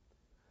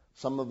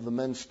 Some of the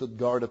men stood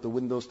guard at the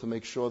windows to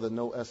make sure that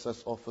no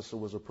SS officer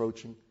was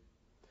approaching.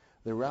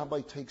 The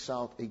rabbi takes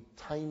out a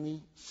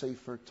tiny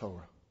Sefer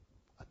Torah,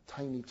 a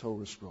tiny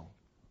Torah scroll.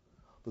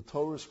 The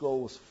Torah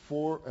scroll was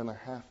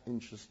 4.5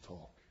 inches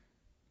tall.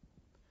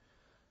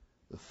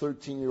 The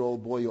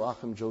 13-year-old boy,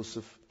 Joachim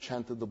Joseph,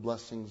 chanted the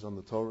blessings on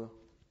the Torah,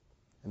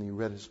 and he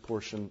read his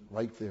portion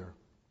right there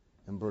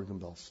in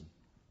Bergen-Belsen.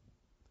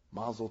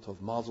 Mazel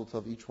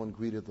tov, each one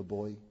greeted the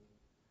boy.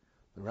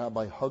 The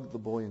rabbi hugged the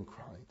boy and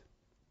cried.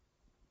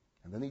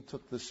 And then he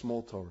took this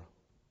small Torah,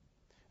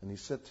 and he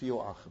said to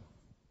Joachim,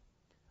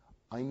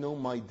 I know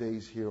my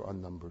days here are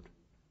numbered.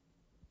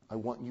 I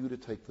want you to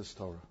take this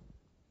Torah.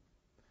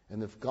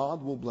 And if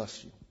God will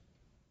bless you,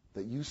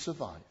 that you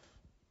survive,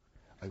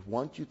 I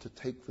want you to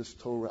take this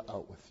Torah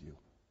out with you.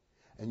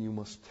 And you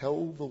must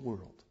tell the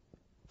world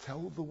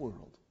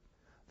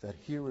that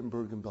here in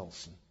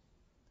Bergen-Belsen,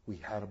 we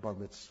had a bar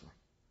mitzvah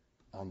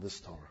on this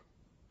Torah.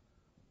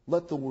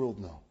 Let the world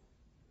know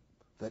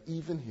that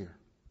even here,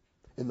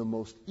 in the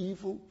most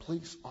evil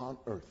place on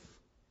earth,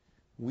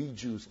 we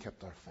Jews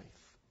kept our faith.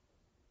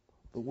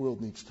 The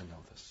world needs to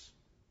know this.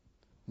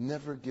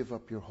 Never give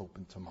up your hope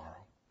in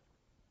tomorrow.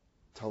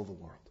 Tell the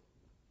world.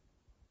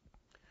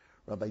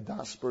 Rabbi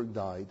Dasberg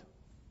died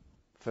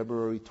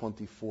February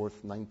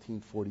 24th,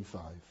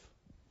 1945,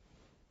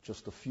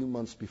 just a few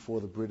months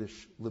before the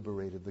British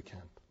liberated the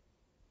camp.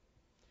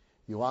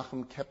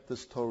 Joachim kept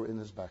this Torah in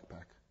his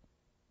backpack.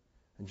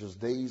 And just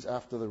days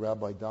after the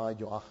rabbi died,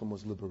 Joachim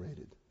was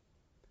liberated.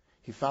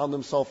 He found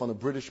himself on a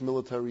British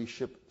military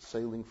ship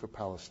sailing for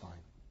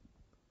Palestine.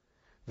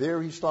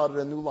 There he started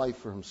a new life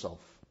for himself.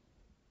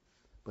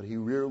 But he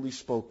rarely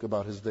spoke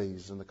about his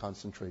days in the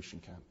concentration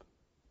camp.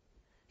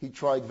 He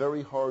tried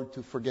very hard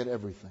to forget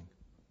everything.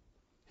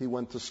 He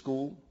went to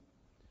school.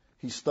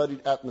 He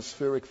studied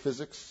atmospheric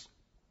physics,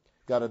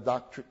 got a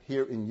doctorate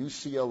here in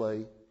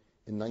UCLA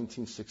in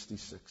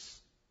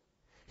 1966.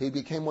 He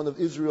became one of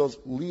Israel's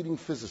leading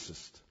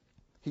physicists.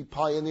 He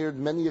pioneered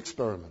many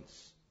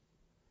experiments.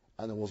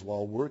 And it was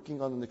while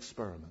working on an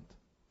experiment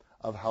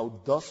of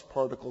how dust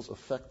particles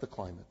affect the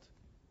climate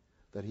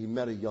that he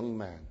met a young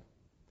man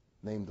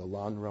named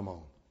Ilan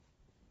Ramon.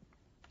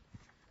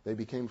 They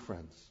became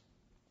friends.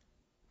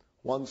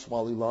 Once,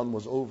 while Ilan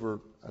was over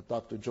at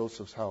Dr.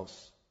 Joseph's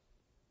house,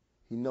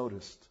 he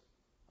noticed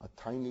a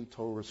tiny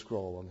Torah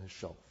scroll on his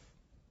shelf.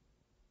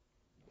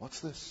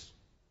 What's this?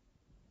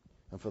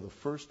 And for the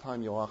first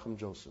time, Joachim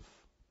Joseph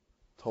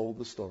told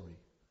the story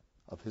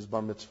of his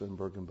bar mitzvah in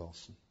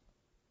Bergen-Belsen.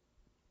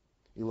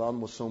 Ilan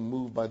was so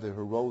moved by the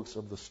heroics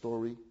of the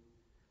story,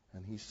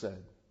 and he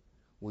said,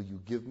 will you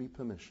give me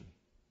permission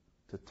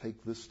to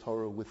take this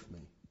Torah with me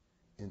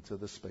into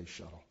the space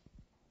shuttle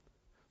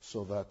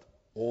so that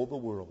all the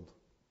world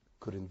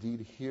could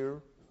indeed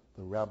hear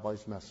the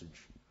rabbi's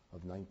message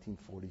of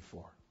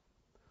 1944,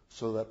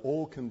 so that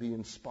all can be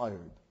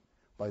inspired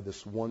by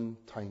this one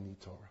tiny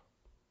Torah?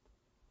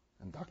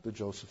 And Dr.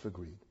 Joseph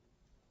agreed.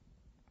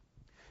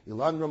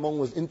 Ilan Ramon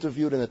was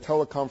interviewed in a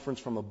teleconference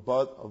from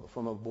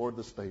aboard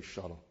the space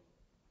shuttle.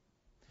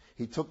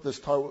 He took this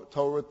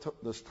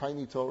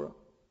tiny Torah,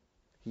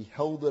 he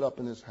held it up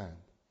in his hand,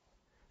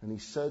 and he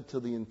said to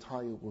the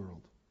entire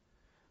world,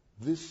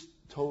 this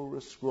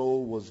Torah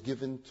scroll was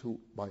given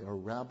by a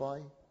rabbi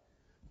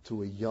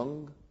to a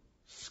young,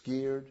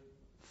 scared,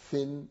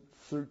 thin,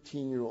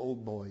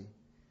 13-year-old boy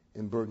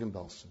in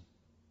Bergen-Belsen.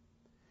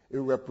 It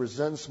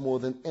represents more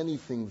than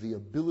anything the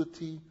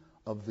ability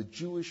of the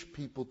Jewish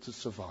people to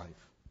survive.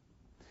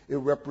 It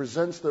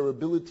represents their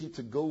ability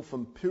to go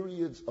from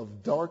periods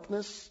of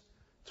darkness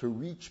to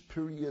reach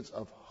periods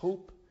of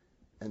hope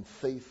and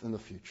faith in the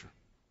future.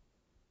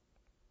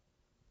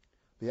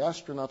 The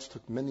astronauts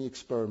took many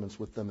experiments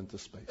with them into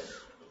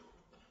space.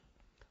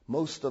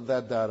 Most of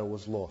that data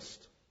was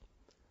lost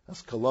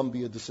as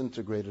Columbia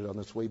disintegrated on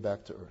its way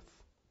back to Earth.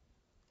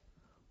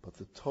 But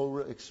the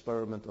Torah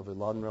experiment of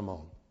Ilan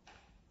Ramon,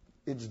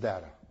 its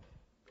data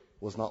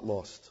was not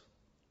lost.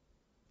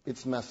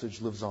 Its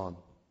message lives on.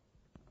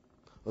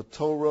 A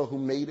Torah who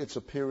made its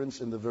appearance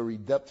in the very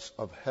depths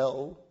of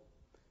hell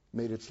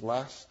made its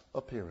last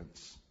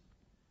appearance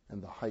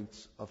in the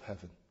heights of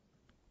heaven.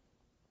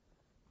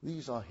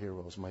 These are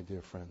heroes, my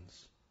dear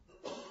friends.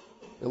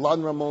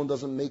 Ilan Ramon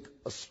doesn't make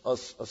us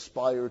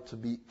aspire to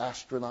be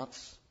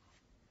astronauts.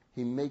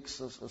 He makes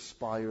us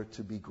aspire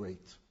to be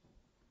great,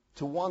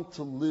 to want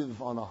to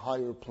live on a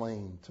higher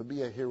plane, to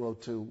be a hero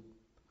too,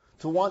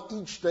 to want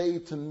each day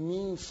to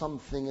mean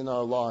something in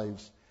our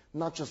lives,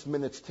 not just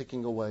minutes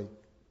ticking away.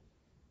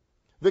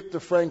 Viktor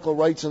Frankl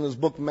writes in his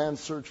book, Man's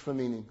Search for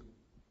Meaning,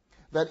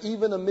 that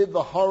even amid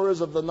the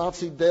horrors of the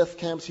Nazi death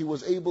camps, he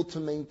was able to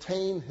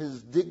maintain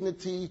his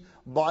dignity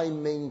by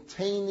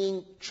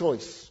maintaining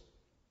choice.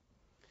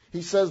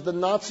 He says the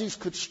Nazis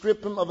could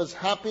strip him of his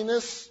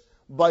happiness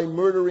by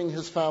murdering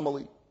his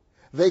family.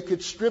 They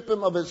could strip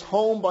him of his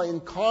home by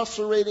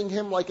incarcerating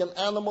him like an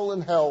animal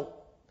in hell.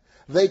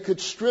 They could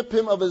strip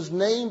him of his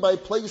name by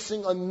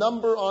placing a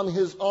number on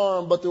his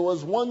arm, but there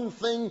was one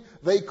thing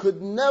they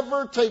could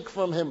never take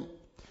from him,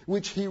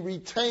 which he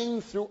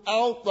retained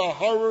throughout the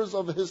horrors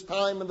of his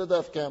time in the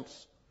death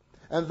camps.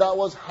 And that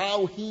was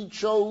how he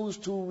chose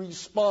to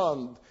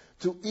respond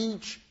to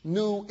each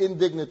new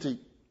indignity.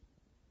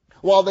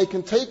 While they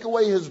can take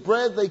away his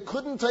bread, they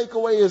couldn't take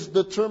away his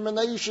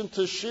determination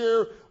to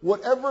share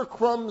whatever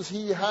crumbs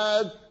he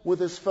had with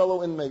his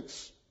fellow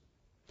inmates.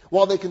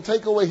 While they can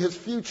take away his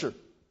future,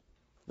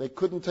 they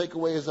couldn't take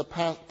away his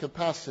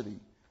capacity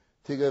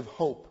to give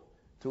hope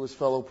to his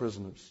fellow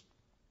prisoners.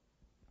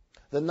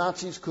 The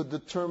Nazis could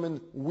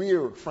determine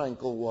where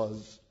Frankl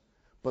was,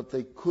 but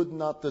they could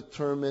not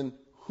determine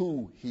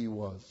who he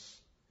was.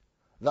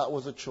 That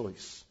was a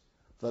choice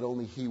that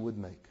only he would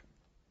make.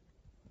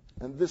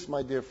 And this,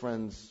 my dear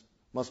friends,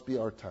 must be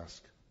our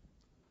task,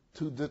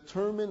 to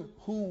determine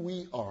who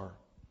we are.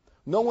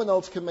 No one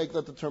else can make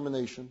that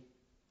determination.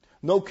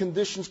 No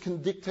conditions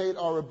can dictate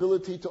our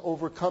ability to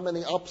overcome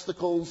any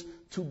obstacles,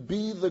 to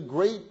be the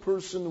great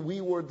person we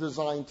were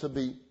designed to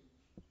be.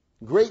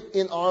 Great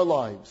in our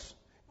lives,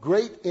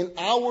 great in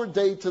our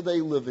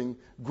day-to-day living,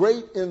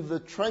 great in the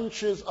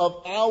trenches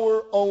of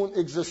our own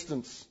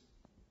existence.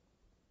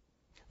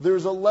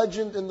 There's a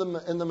legend in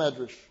the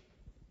Medrash,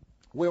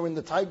 wherein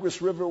the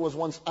Tigris River was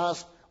once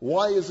asked,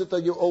 why is it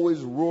that you always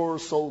roar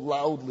so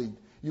loudly?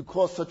 You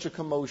cause such a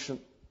commotion.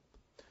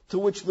 To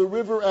which the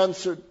river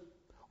answered,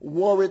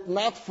 were it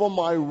not for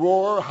my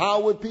roar,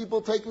 how would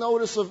people take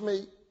notice of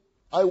me?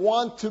 I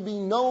want to be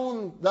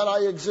known that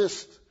I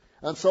exist.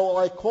 And so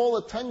I call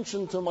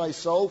attention to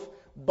myself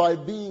by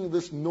being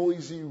this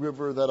noisy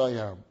river that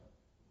I am.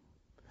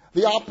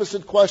 The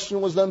opposite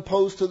question was then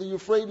posed to the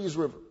Euphrates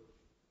River.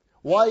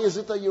 Why is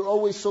it that you're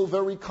always so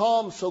very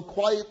calm, so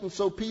quiet, and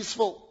so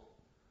peaceful?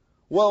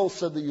 Well,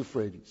 said the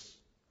Euphrates,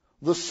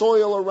 the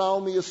soil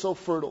around me is so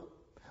fertile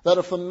that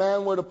if a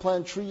man were to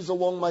plant trees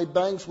along my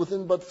banks,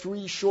 within but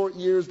 3 short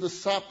years the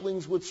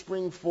saplings would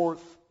spring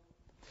forth.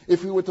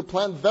 If he were to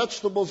plant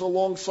vegetables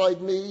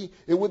alongside me,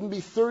 it wouldn't be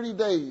 30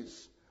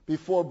 days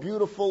before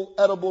beautiful,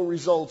 edible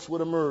results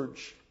would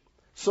emerge.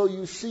 So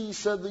you see,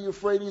 said the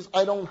Euphrates,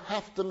 I don't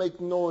have to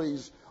make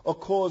noise or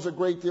cause a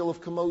great deal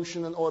of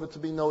commotion in order to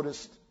be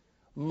noticed.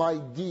 My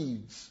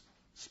deeds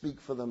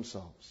speak for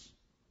themselves.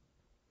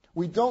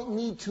 We don't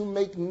need to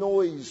make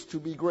noise to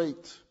be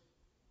great.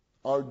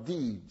 Our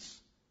deeds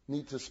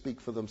need to speak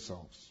for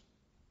themselves.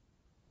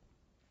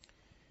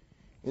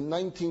 In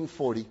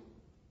 1940,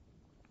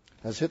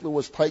 as Hitler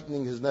was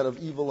tightening his net of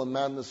evil and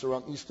madness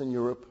around Eastern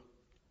Europe,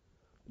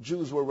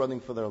 Jews were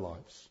running for their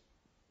lives.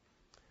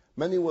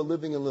 Many were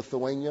living in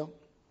Lithuania,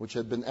 which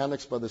had been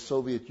annexed by the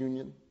Soviet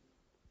Union,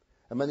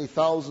 and many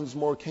thousands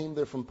more came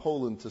there from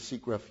Poland to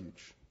seek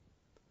refuge.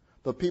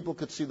 But people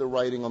could see the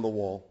writing on the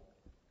wall.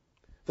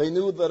 They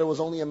knew that it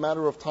was only a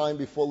matter of time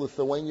before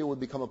Lithuania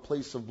would become a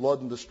place of blood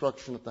and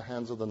destruction at the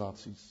hands of the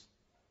Nazis.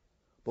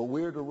 But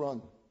where to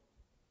run?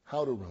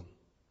 How to run?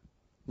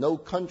 No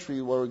country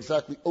were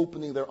exactly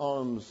opening their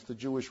arms to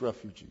Jewish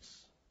refugees.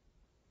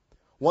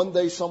 One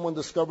day someone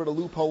discovered a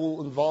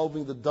loophole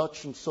involving the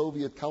Dutch and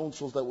Soviet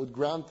councils that would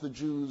grant the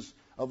Jews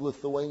of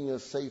Lithuania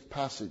safe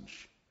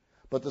passage.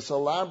 But this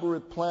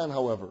elaborate plan,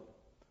 however,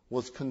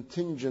 was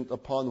contingent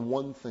upon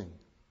one thing.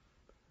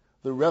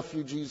 The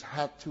refugees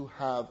had to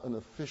have an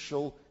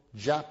official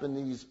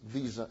Japanese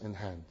visa in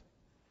hand.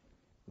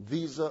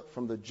 Visa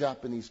from the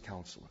Japanese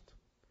consulate.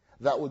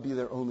 That would be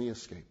their only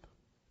escape.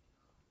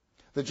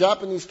 The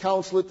Japanese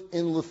consulate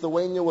in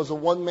Lithuania was a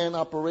one-man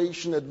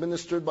operation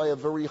administered by a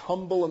very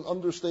humble and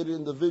understated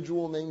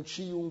individual named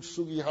Chiyung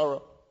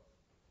Sugihara.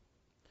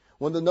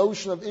 When the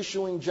notion of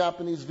issuing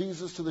Japanese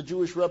visas to the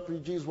Jewish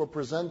refugees were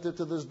presented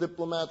to this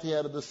diplomat, he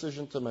had a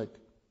decision to make.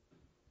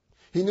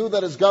 He knew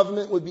that his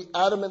government would be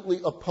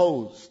adamantly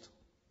opposed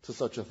to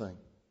such a thing.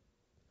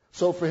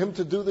 So for him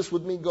to do this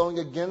would mean going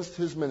against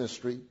his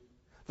ministry,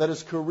 that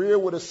his career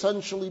would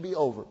essentially be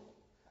over,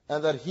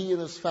 and that he and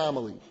his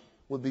family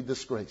would be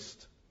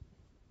disgraced.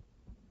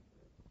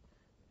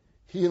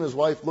 He and his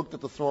wife looked at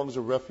the throngs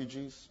of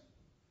refugees,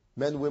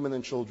 men, women,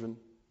 and children,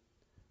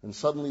 and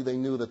suddenly they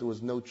knew that there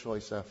was no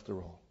choice after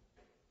all.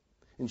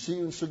 In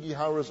Chiyun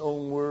Sugihara's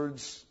own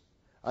words,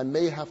 I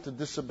may have to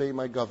disobey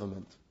my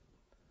government,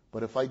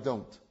 but if I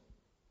don't,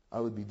 I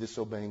would be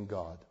disobeying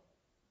God.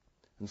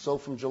 And so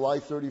from July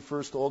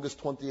 31st to August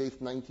 28th,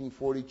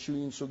 1940,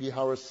 Chiyun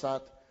Sugihara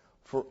sat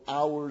for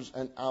hours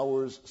and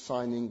hours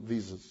signing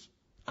visas.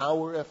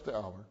 Hour after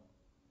hour,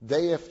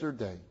 day after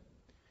day,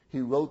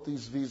 he wrote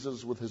these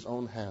visas with his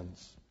own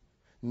hands.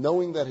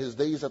 Knowing that his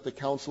days at the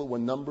consulate were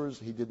numbers,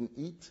 he didn't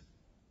eat,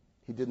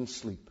 he didn't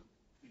sleep.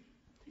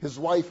 His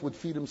wife would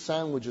feed him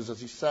sandwiches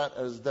as he sat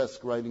at his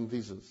desk writing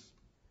visas.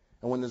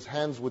 And when his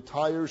hands would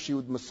tire, she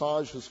would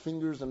massage his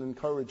fingers and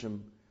encourage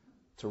him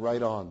to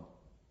write on.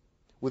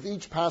 With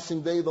each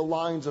passing day, the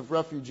lines of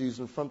refugees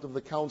in front of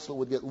the consulate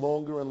would get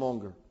longer and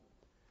longer,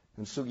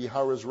 and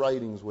Sugihara's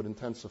writings would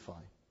intensify.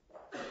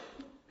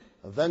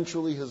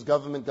 Eventually, his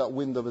government got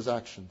wind of his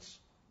actions.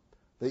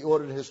 They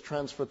ordered his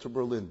transfer to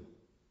Berlin.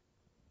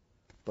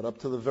 But up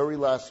to the very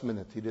last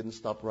minute, he didn't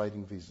stop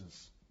writing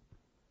visas.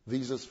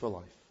 Visas for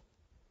life.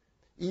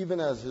 Even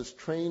as his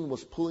train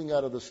was pulling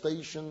out of the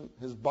station,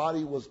 his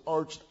body was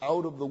arched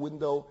out of the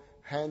window,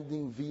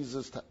 handing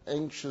visas to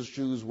anxious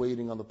Jews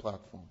waiting on the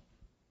platform.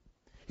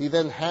 He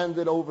then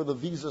handed over the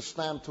visa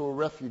stamp to a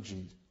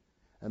refugee,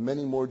 and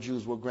many more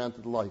Jews were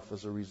granted life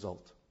as a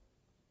result.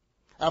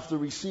 After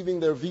receiving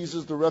their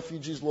visas, the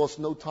refugees lost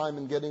no time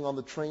in getting on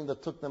the train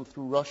that took them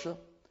through Russia,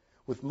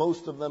 with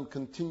most of them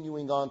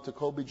continuing on to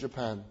Kobe,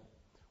 Japan,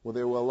 where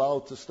they were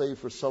allowed to stay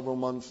for several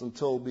months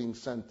until being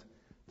sent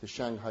to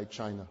Shanghai,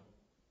 China,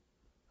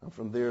 and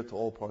from there to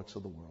all parts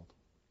of the world.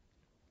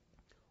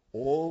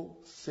 All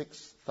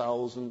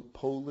 6,000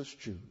 Polish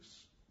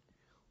Jews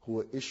who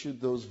were issued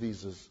those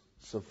visas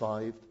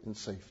survived in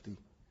safety,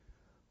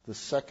 the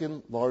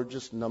second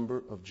largest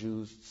number of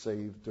Jews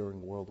saved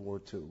during World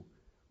War II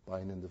by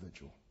an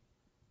individual.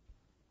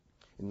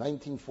 In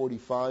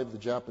 1945, the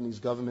Japanese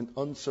government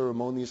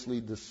unceremoniously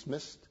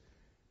dismissed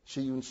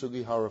Chiyun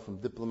Sugihara from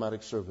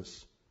diplomatic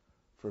service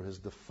for his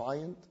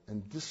defiant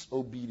and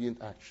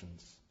disobedient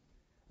actions,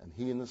 and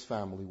he and his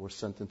family were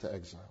sent into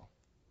exile.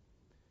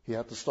 He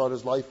had to start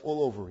his life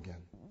all over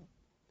again.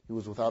 He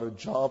was without a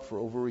job for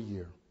over a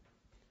year.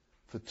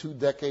 For 2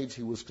 decades,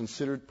 he was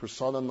considered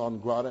persona non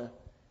grata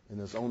in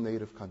his own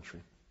native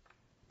country.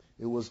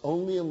 It was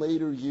only in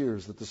later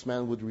years that this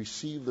man would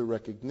receive the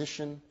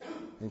recognition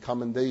and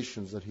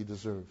commendations that he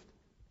deserved.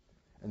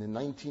 And in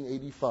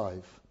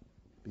 1985,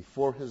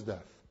 before his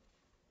death,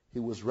 he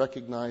was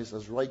recognized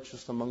as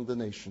righteous among the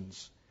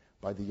nations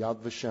by the Yad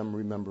Vashem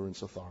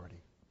Remembrance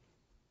Authority.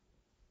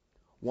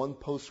 One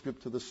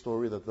postscript to the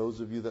story that those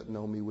of you that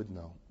know me would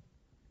know.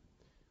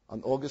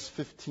 On August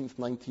 15,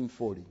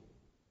 1940,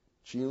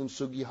 Chiyun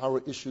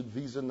Sugihara issued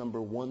visa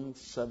number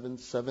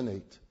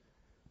 1778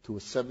 to a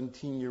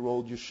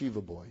 17-year-old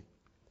yeshiva boy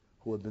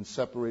who had been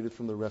separated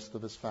from the rest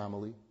of his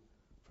family,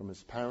 from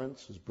his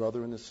parents, his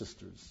brother, and his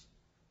sisters,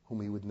 whom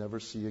he would never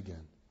see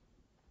again.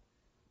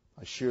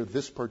 I share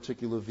this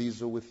particular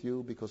visa with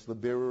you because the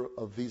bearer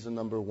of visa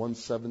number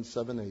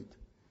 1778,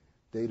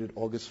 dated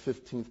August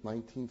 15,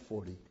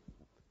 1940,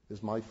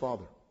 is my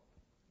father,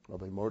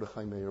 Rabbi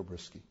Mordechai Meir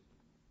Bryski.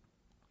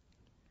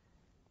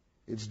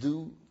 It's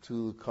due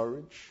to the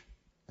courage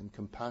and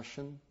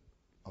compassion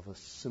of a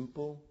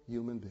simple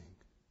human being,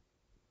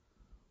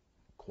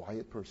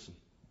 quiet person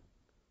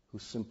who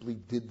simply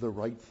did the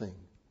right thing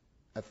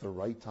at the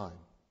right time,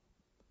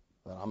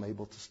 that I'm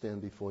able to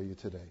stand before you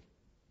today.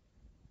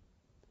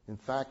 In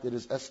fact, it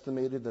is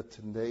estimated that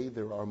today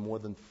there are more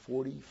than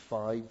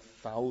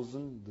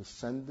 45,000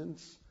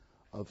 descendants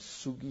of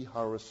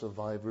Sugihara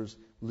survivors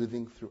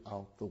living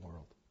throughout the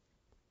world.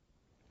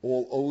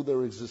 All owe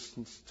their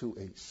existence to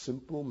a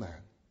simple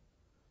man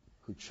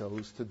who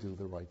chose to do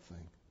the right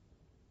thing.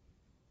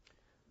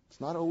 It's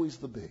not always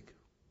the big.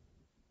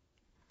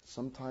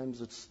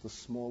 Sometimes it's the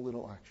small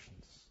little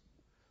actions.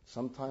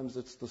 Sometimes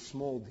it's the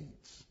small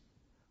deeds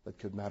that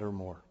could matter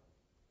more.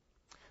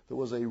 There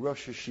was a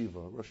Rosh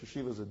Yeshiva. Rosh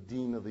Yeshiva is a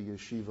dean of a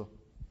yeshiva,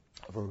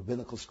 of a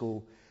rabbinical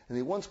school, and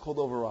he once called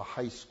over a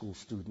high school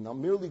student. Now,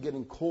 merely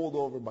getting called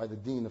over by the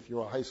dean, if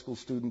you're a high school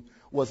student,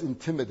 was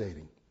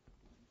intimidating.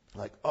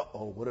 Like,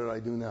 what did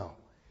I do now?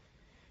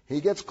 He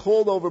gets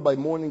called over by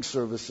morning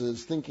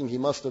services, thinking he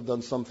must have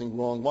done something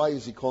wrong. Why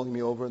is he calling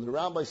me over? And the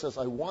rabbi says,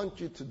 I want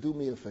you to do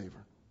me a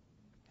favor.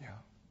 Yeah.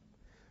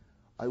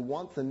 I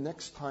want the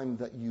next time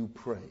that you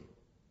pray,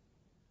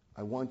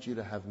 I want you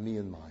to have me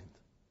in mind.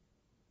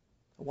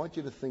 I want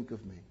you to think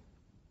of me.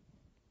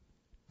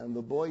 And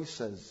the boy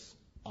says,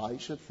 I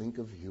should think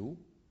of you?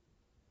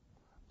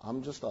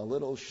 I'm just a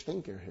little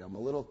stinker here. I'm a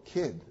little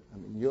kid. I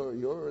mean,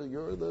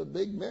 you're the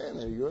big man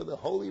here. You're the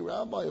holy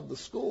rabbi of the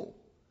school.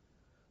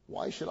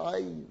 Why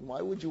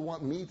would you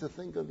want me to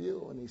think of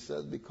you? And he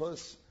said,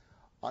 because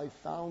I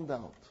found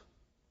out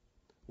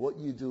what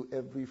you do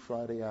every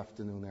Friday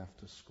afternoon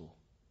after school.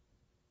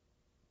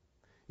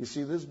 You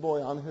see, this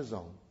boy on his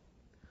own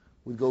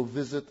would go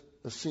visit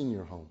a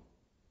senior home.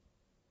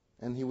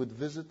 And he would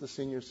visit the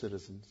senior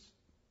citizens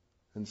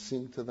and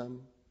sing to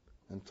them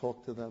and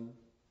talk to them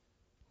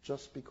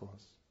just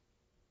because.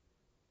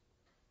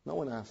 No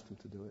one asked him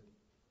to do it.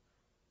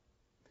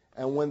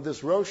 And when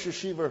this Rosh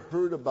Yeshiva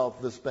heard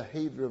about this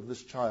behavior of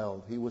this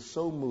child, he was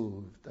so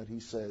moved that he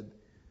said,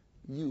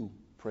 you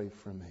pray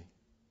for me.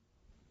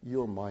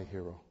 You're my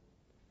hero.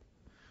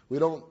 We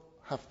don't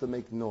have to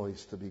make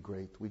noise to be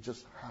great. We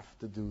just have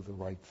to do the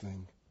right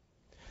thing.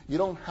 You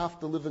don't have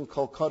to live in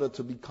Calcutta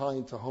to be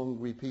kind to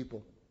hungry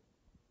people.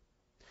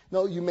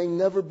 No, you may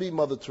never be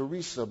Mother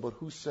Teresa, but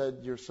who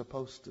said you're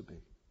supposed to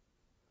be?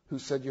 Who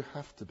said you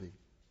have to be?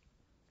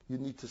 You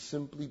need to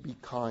simply be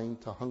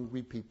kind to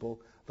hungry people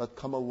that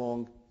come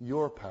along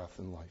your path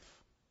in life.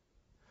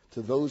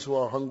 To those who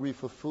are hungry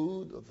for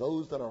food, or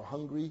those that are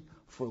hungry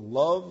for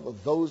love, or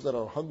those that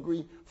are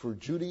hungry for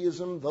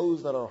Judaism,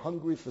 those that are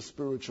hungry for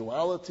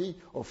spirituality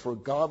or for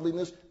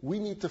godliness, we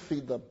need to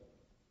feed them.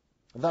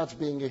 That's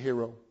being a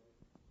hero.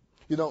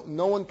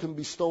 No one can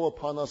bestow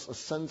upon us a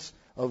sense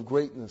of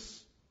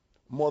greatness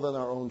more than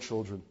our own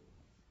children.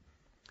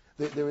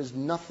 There is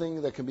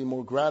nothing that can be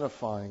more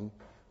gratifying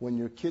when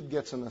your kid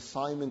gets an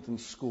assignment in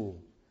school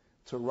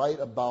to write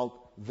about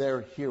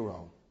their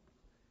hero,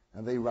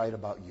 and they write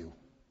about you.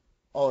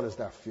 Oh, does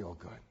that feel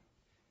good?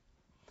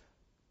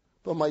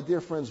 But my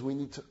dear friends, we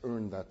need to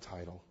earn that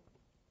title.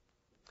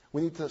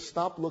 We need to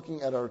stop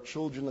looking at our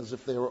children as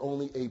if they are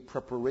only a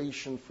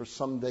preparation for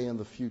someday in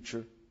the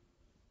future.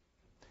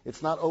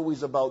 It's not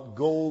always about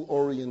goal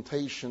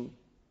orientation.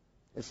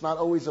 It's not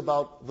always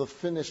about the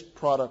finished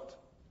product.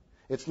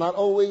 It's not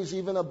always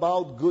even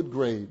about good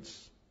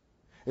grades.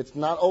 It's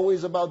not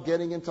always about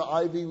getting into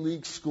Ivy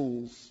League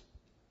schools.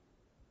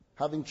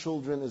 Having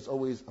children is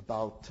always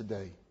about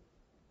today.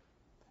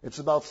 It's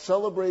about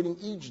celebrating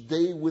each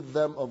day with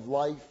them of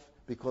life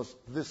because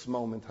this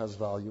moment has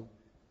value.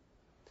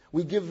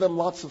 We give them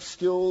lots of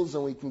skills,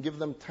 and we can give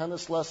them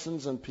tennis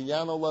lessons and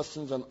piano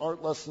lessons and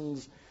art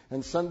lessons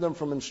and send them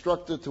from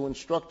instructor to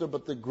instructor,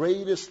 but the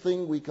greatest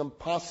thing we can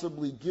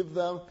possibly give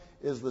them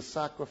is the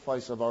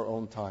sacrifice of our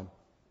own time.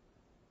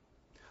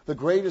 The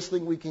greatest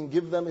thing we can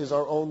give them is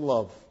our own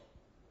love.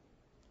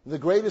 The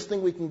greatest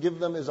thing we can give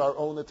them is our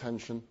own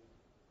attention.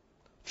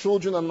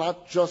 Children are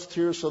not just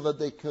here so that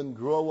they can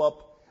grow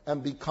up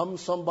and become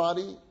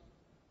somebody.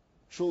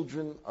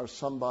 Children are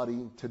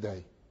somebody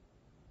today.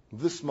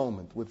 This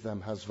moment with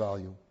them has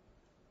value.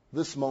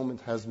 This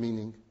moment has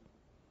meaning.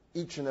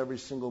 Each and every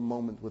single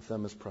moment with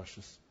them is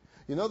precious.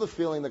 You know the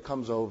feeling that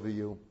comes over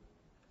you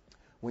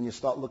when you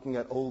start looking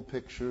at old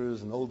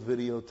pictures and old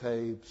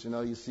videotapes.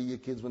 You see your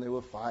kids when they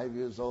were 5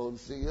 years old,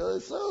 see, oh,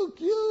 it's so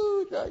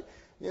cute, right?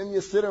 And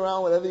you sit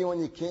around with everyone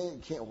you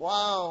can't,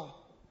 wow.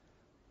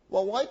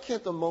 Well, why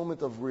can't the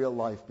moment of real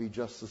life be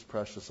just as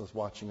precious as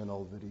watching an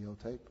old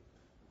videotape?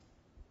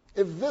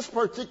 If this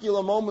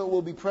particular moment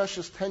will be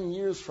precious 10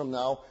 years from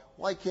now,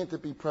 why can't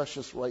it be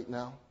precious right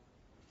now?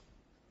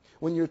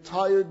 When you're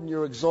tired and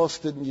you're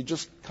exhausted and you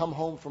just come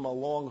home from a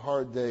long,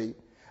 hard day,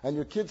 and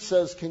your kid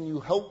says, can you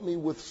help me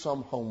with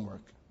some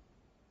homework?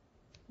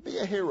 Be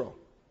a hero.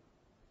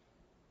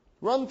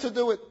 Run to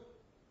do it.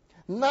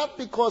 Not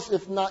because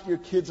if not, your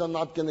kids are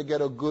not going to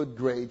get a good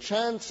grade.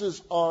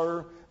 Chances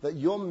are that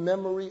your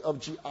memory of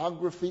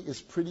geography is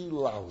pretty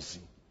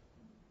lousy.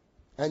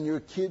 And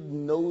your kid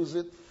knows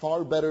it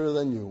far better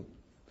than you.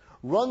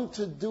 Run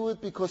to do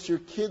it because your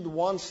kid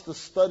wants to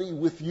study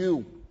with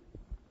you.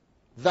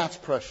 That's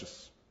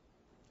precious.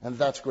 And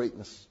that's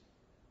greatness.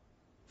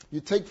 You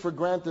take for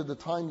granted the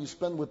time you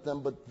spend with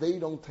them, but they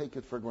don't take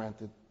it for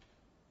granted.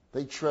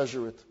 They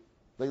treasure it.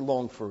 They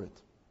long for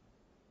it.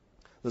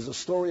 There's a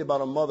story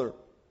about a mother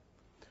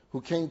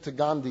who came to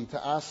Gandhi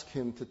to ask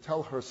him to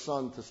tell her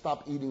son to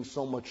stop eating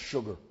so much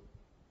sugar.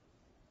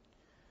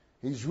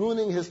 He's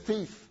ruining his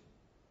teeth.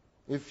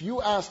 If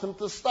you ask him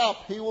to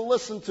stop, he will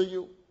listen to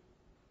you.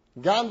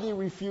 Gandhi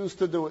refused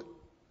to do it.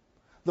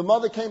 The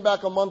mother came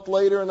back a month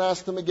later and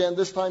asked him again.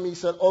 This time he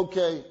said,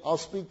 okay, I'll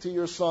speak to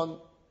your son.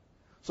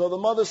 So the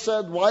mother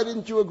said, why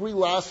didn't you agree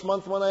last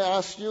month when I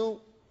asked you?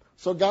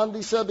 So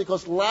Gandhi said,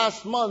 because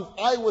last month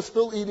I was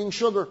still eating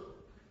sugar.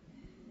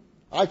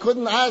 I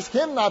couldn't ask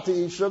him not to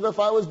eat sugar if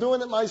I was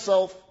doing it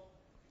myself.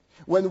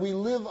 When we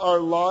live our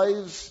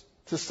lives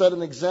to set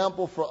an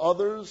example for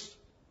others,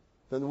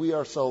 then we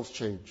ourselves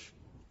change.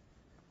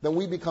 Then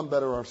we become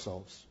better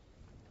ourselves.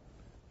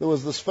 There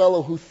was this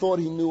fellow who thought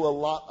he knew a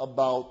lot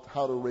about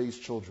how to raise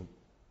children.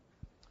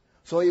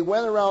 So he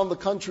went around the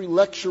country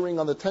lecturing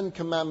on the 10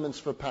 Commandments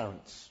for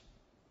parents.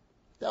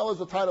 That was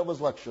the title of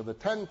his lecture, the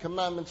 10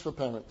 Commandments for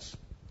Parents.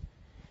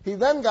 He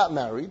then got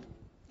married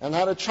and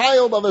had a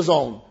child of his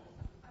own.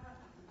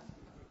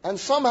 And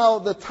somehow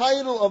the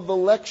title of the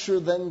lecture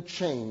then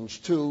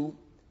changed to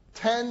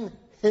 10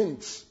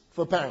 Hints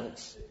for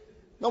Parents.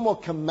 No more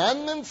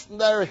commandments,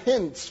 there are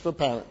hints for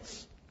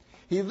parents.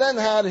 He then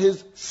had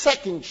his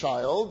second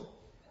child,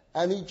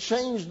 and he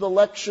changed the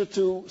lecture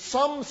to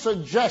some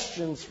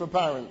suggestions for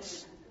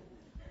parents.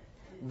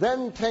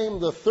 Then came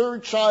the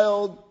third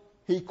child,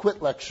 he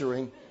quit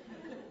lecturing.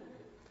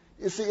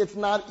 You see, it's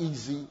not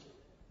easy.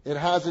 It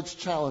has its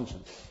challenges,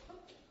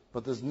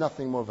 but there's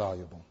nothing more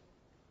valuable.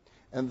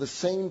 And the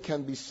same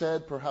can be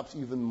said, perhaps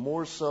even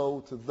more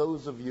so, to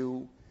those of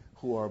you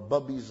who are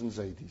bubbies and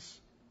zaydis.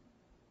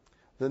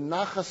 The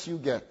nachas you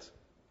get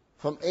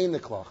from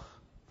einiklach,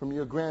 from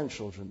your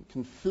grandchildren,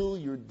 can fill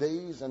your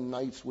days and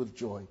nights with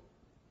joy.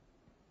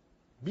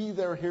 Be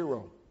their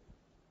hero.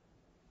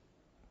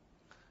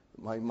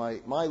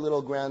 My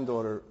little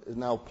granddaughter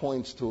now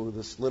points to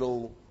this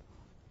little,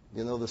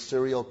 the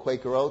cereal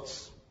Quaker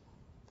Oats,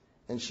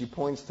 and she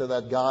points to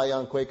that guy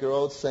on Quaker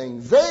Oats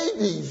saying,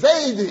 Zaidi,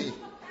 Zaidi.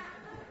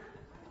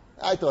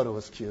 I thought it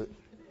was cute.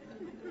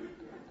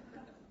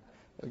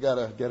 I got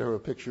to get her a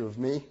picture of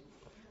me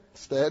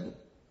instead.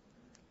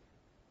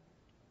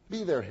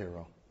 Be their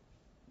hero.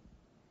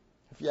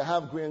 If you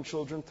have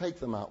grandchildren, take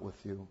them out with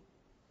you.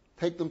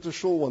 Take them to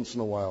shul once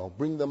in a while.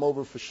 Bring them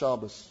over for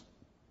Shabbos.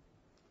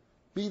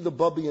 Be the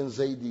Bubby and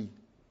Zaidi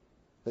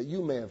that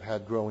you may have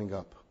had growing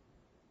up.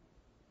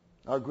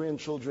 Our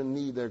grandchildren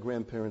need their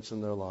grandparents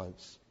in their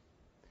lives.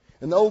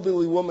 An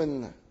elderly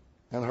woman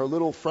and her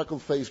little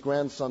freckle-faced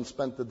grandson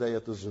spent the day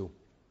at the zoo.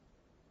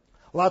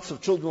 Lots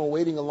of children were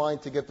waiting in line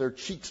to get their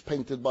cheeks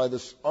painted by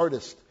this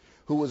artist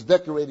who was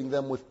decorating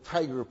them with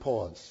tiger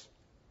paws.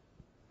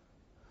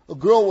 A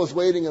girl was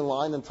waiting in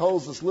line and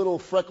tells this little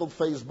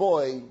freckled-faced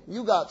boy,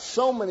 "You got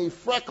so many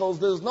freckles,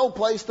 there's no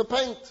place to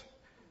paint."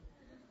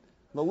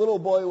 The little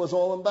boy was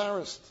all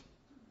embarrassed,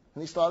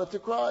 and he started to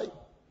cry.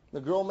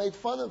 The girl made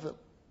fun of him.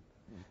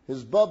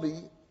 His bubby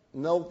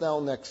knelt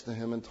down next to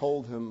him and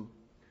told him,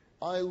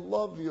 "I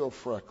love your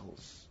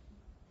freckles.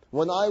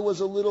 When I was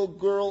a little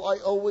girl, I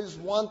always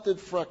wanted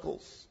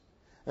freckles."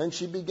 And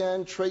she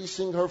began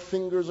tracing her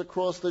fingers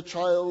across the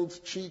child's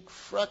cheek.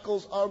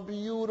 "Freckles are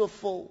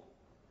beautiful."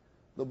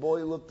 The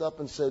boy looked up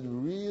and said,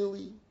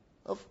 "Really?"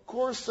 "Of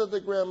course," said the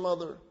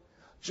grandmother.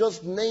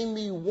 "Just name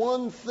me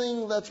one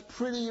thing that's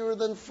prettier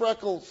than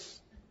freckles."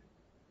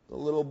 The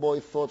little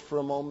boy thought for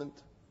a moment,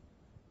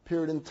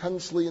 peered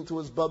intensely into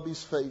his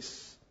bubby's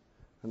face,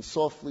 and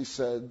softly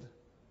said,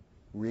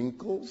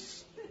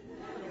 "Wrinkles?"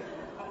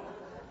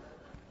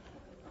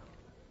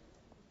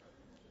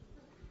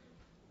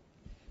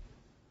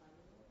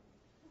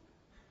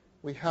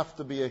 We have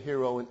to be a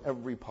hero in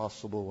every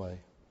possible way.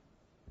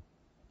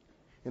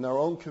 In our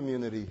own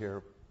community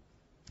here,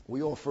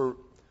 we offer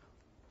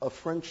a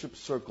friendship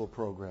circle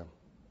program.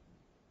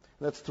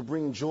 That's to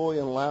bring joy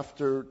and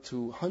laughter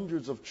to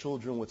hundreds of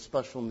children with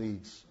special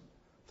needs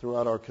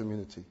throughout our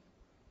community.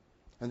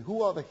 And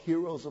who are the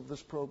heroes of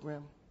this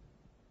program?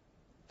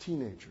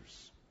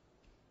 Teenagers.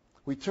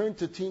 We turn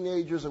to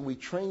teenagers and we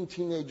train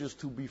teenagers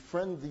to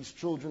befriend these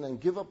children and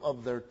give up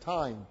of their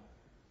time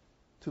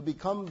to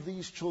become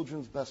these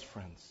children's best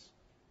friends.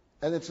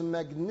 And it's a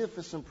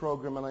magnificent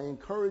program, and I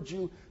encourage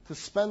you to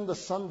spend a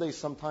Sunday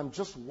sometime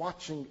just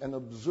watching and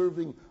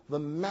observing the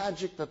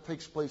magic that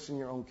takes place in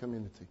your own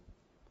community.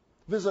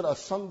 Visit a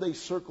Sunday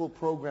Circle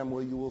program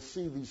where you will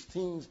see these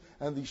teens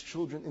and these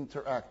children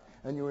interact,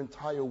 and your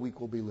entire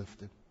week will be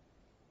lifted.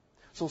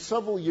 So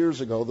several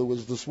years ago, there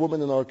was this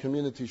woman in our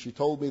community. She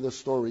told me this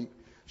story.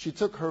 She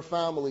took her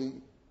family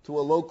to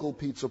a local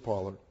pizza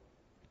parlor.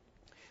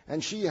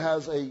 And she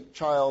has a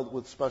child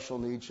with special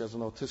needs. She has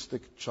an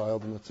autistic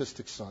child, an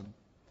autistic son.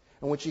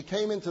 And when she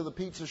came into the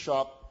pizza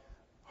shop,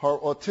 her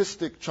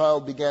autistic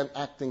child began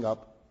acting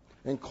up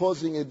and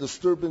causing a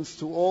disturbance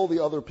to all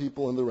the other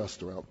people in the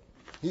restaurant.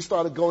 He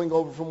started going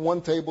over from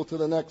one table to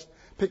the next,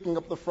 picking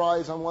up the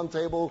fries on one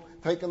table,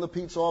 taking the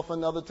pizza off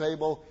another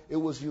table. It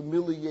was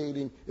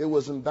humiliating. It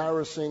was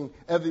embarrassing.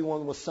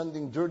 Everyone was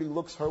sending dirty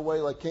looks her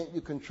way, like, "Can't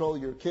you control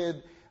your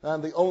kid?"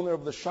 And the owner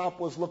of the shop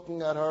was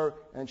looking at her,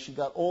 and she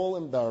got all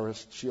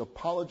embarrassed. She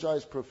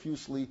apologized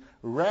profusely,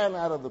 ran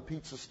out of the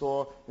pizza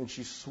store, and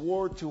she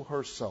swore to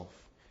herself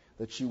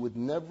that she would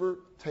never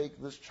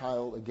take this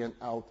child again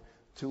out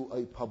to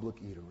a public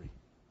eatery.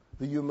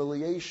 The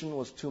humiliation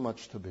was too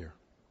much to bear.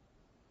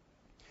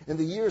 In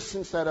the years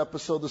since that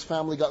episode, this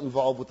family got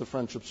involved with the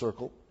Friendship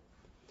Circle.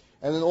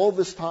 And in all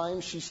this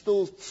time, she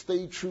still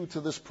stayed true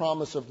to this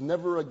promise of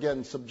never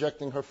again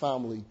subjecting her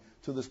family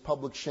to this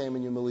public shame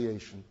and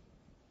humiliation.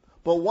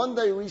 But one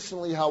day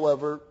recently,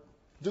 however,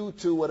 due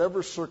to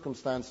whatever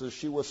circumstances,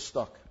 she was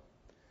stuck.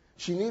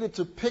 She needed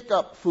to pick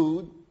up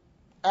food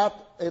at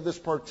this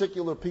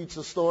particular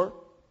pizza store,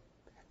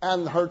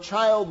 and her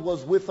child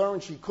was with her,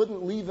 and she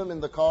couldn't leave him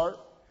in the car.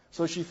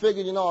 So she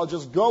figured, I'll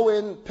just go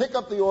in, pick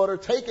up the order,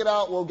 take it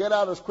out, we'll get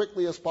out as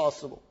quickly as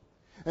possible.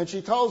 And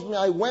she tells me,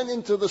 I went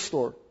into the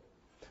store.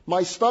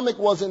 My stomach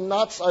was in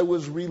knots. I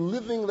was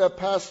reliving that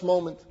past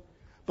moment.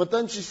 But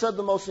then she said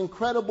the most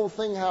incredible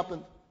thing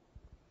happened.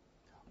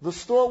 The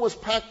store was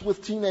packed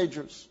with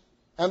teenagers,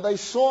 and they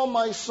saw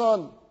my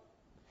son.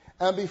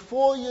 And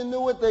before you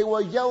knew it, they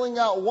were yelling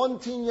out, one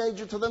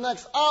teenager to the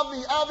next,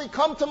 Avi,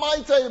 come to my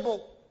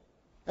table.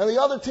 And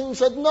the other teen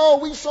said, no,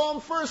 we saw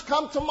him first,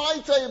 come to my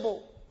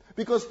table.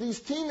 Because these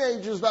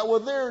teenagers that were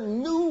there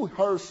knew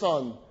her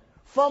son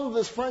from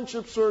this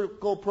Friendship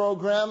Circle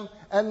program,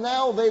 and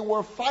now they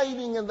were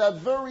fighting in that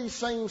very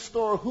same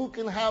store who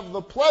can have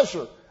the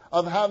pleasure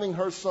of having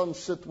her son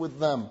sit with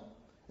them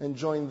and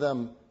join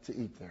them to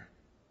eat there.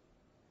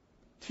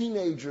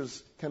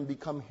 Teenagers can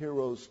become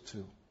heroes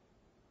too.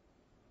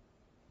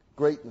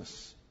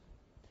 Greatness.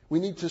 We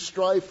need to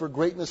strive for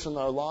greatness in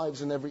our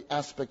lives, in every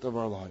aspect of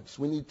our lives.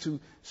 We need to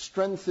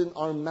strengthen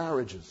our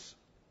marriages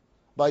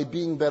by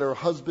being better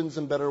husbands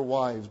and better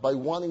wives, by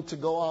wanting to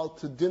go out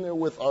to dinner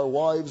with our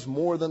wives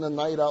more than a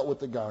night out with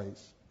the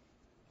guys.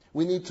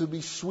 We need to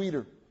be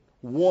sweeter,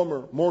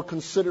 warmer, more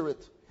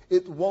considerate.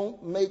 It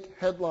won't make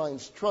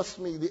headlines. Trust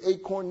me, the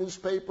Acorn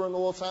newspaper in the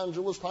Los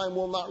Angeles Times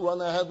will not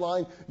run a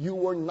headline, you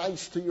were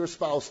nice to your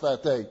spouse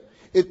that day.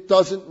 It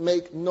doesn't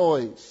make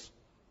noise.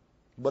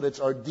 but it's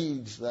our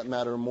deeds that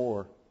matter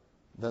more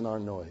than our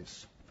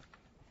noise.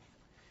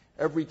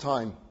 Every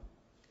time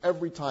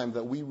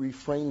that we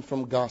refrain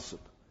from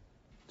gossip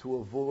to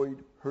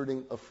avoid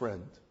hurting a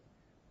friend,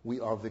 we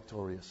are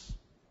victorious.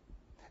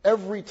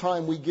 Every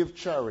time we give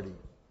charity,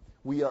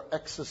 we are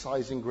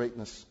exercising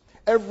greatness.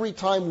 Every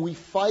time we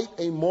fight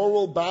a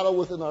moral battle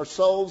within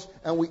ourselves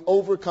and we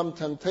overcome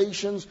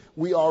temptations,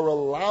 we are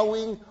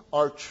allowing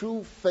our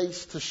true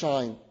face to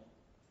shine.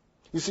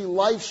 You see,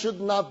 life should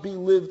not be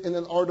lived in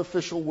an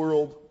artificial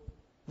world.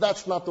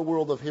 That's not the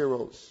world of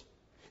heroes.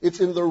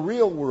 It's in the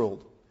real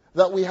world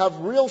that we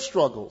have real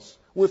struggles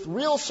with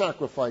real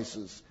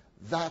sacrifices.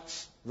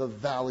 That's the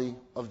valley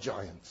of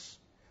giants.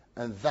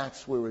 And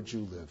that's where a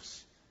Jew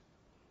lives.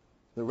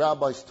 The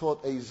rabbis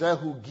taught a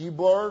Zehu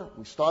Gibor.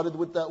 We started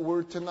with that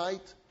word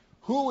tonight.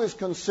 Who is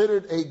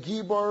considered a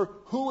Gibor?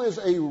 Who is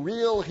a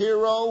real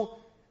hero?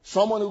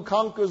 Someone who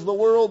conquers the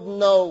world?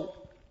 No.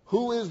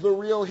 Who is the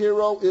real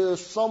hero? It is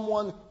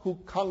someone who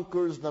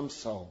conquers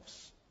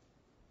themselves.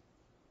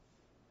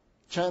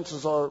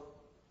 Chances are,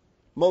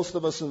 most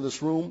of us in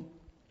this room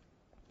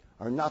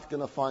are not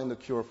going to find a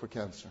cure for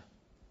cancer,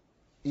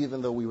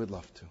 even though we would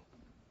love to.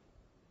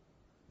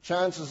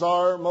 Chances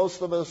are,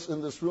 most of us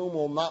in this room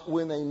will not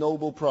win a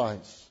Nobel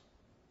Prize.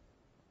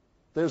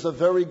 There's a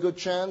very good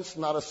chance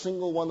not a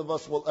single one of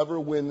us will ever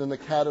win an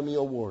Academy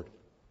Award.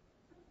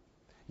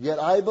 Yet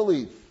I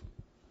believe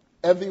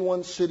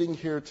everyone sitting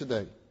here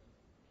today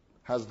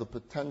has the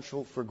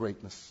potential for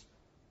greatness.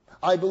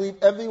 I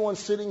believe everyone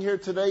sitting here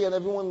today and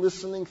everyone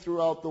listening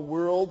throughout the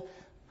world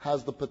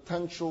has the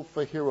potential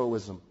for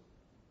heroism,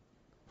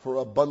 for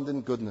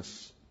abundant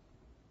goodness.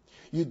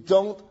 You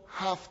don't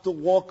have to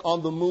walk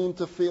on the moon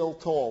to feel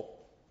tall.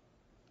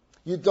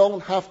 You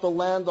don't have to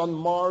land on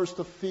Mars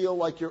to feel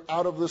like you're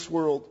out of this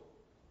world.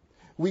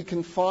 We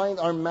can find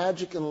our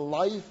magic in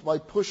life by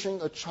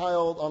pushing a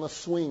child on a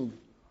swing,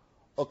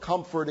 or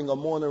comforting a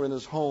mourner in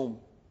his home,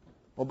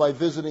 or by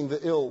visiting the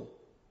ill,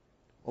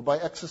 or by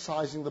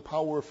exercising the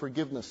power of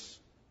forgiveness.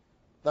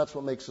 That's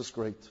what makes us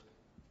great.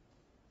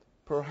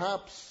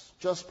 Perhaps,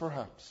 just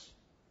perhaps,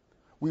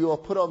 we are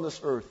put on this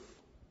earth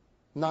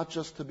not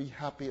just to be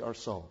happy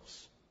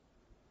ourselves,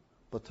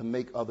 but to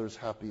make others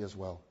happy as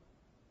well.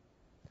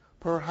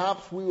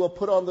 Perhaps we were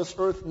put on this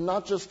earth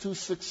not just to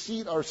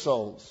succeed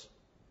ourselves,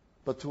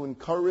 but to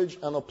encourage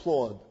and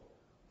applaud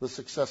the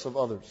success of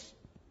others.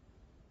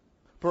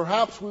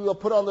 Perhaps we were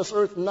put on this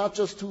earth not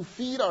just to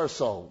feed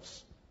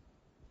ourselves,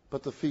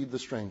 but to feed the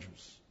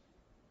strangers.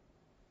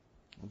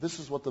 And this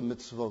is what the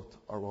mitzvot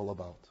are all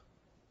about.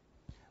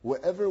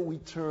 Wherever we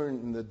turn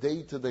in the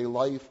day-to-day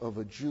life of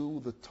a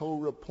Jew, the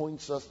Torah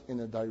points us in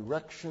a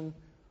direction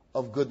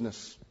of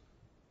goodness.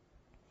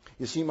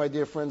 You see, my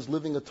dear friends,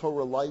 living a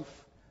Torah life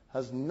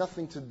has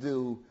nothing to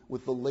do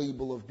with the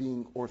label of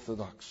being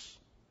orthodox.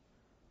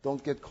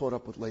 Don't get caught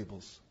up with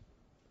labels.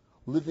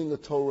 Living a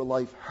Torah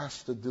life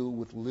has to do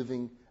with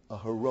living a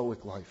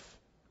heroic life.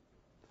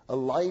 A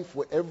life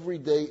where every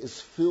day is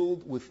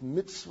filled with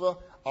mitzvah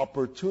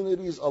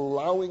opportunities,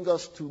 allowing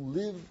us to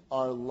live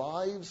our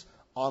lives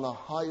on a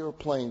higher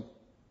plane.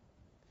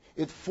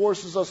 It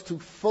forces us to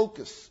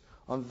focus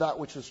on that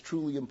which is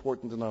truly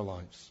important in our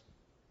lives.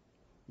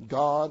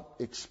 God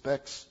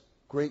expects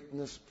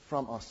greatness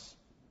from us.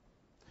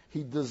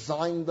 He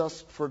designed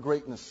us for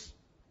greatness,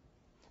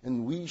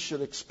 and we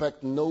should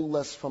expect no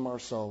less from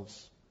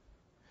ourselves.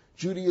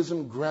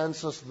 Judaism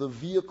grants us the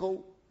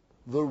vehicle,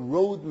 the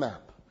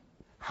roadmap,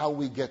 how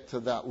we get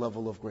to that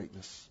level of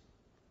greatness.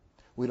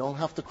 We don't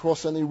have to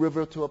cross any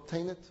river to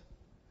obtain it,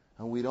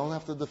 and we don't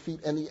have to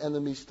defeat any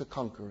enemies to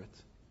conquer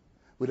it.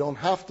 We don't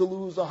have to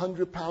lose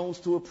 100 pounds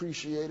to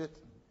appreciate it.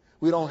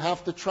 We don't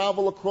have to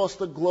travel across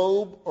the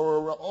globe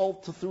or all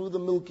through the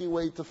Milky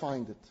Way to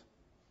find it.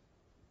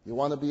 You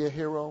want to be a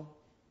hero?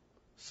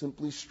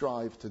 Simply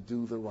strive to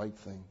do the right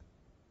thing.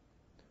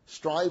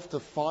 Strive to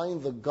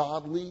find the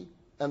godly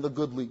and the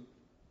goodly.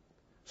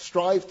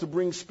 Strive to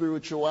bring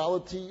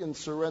spirituality and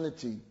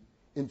serenity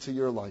into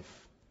your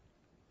life.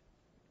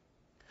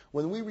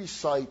 When we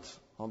recite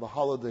on the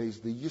holidays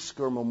the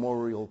Yizkor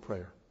Memorial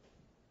Prayer,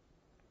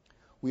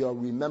 we are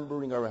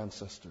remembering our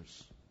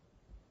ancestors.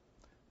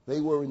 They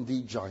were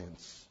indeed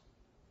giants.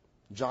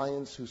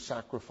 Giants who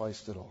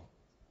sacrificed it all.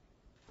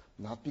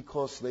 Not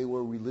because they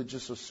were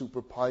religious or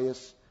super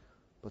pious,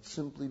 but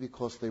simply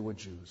because they were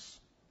Jews.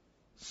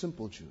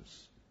 Simple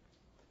Jews.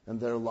 And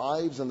their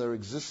lives and their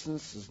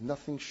existence is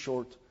nothing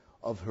short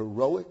of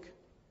heroic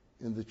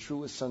in the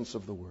truest sense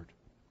of the word.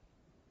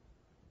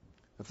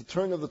 At the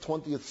turn of the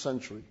 20th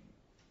century,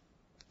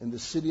 in the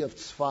city of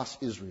Tzfas,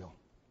 Israel,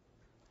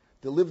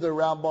 there lived a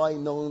rabbi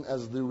known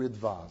as the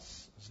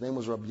Ridvaz. His name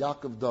was Rabbi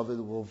Yaakov David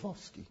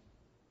Wolfowski.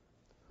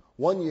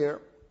 One year,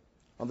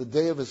 on the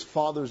day of his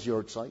father's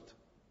yahrzeit,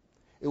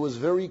 it was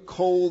very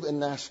cold and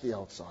nasty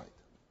outside.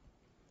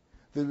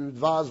 The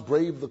Ridvaz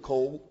braved the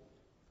cold.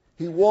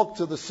 He walked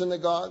to the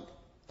synagogue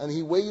and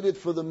he waited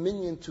for the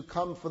minyan to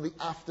come for the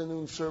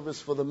afternoon service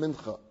for the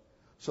mincha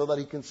so that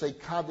he can say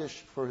Kaddish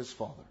for his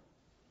father.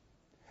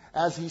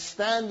 As he's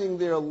standing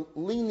there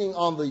leaning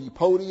on the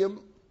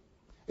podium,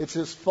 It's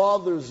his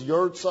father's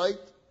yahrzeit.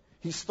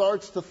 He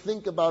starts to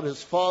think about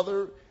his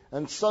father,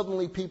 and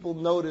suddenly people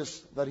notice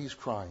that he's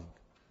crying.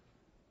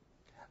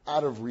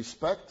 Out of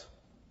respect,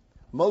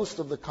 most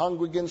of the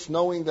congregants,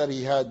 knowing that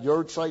he had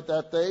yahrzeit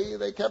that day,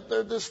 they kept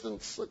their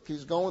distance. Look,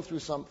 he's going through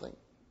something.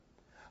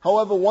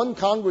 However, one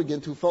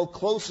congregant who felt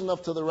close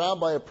enough to the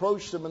rabbi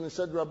approached him and he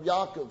said, Rabbi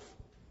Yaakov,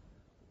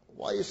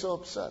 why are you so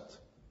upset?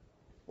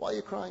 Why are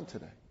you crying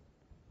today?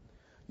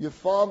 Your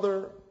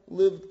father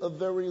lived a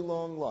very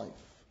long life.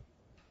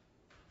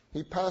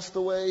 He passed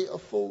away a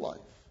full life.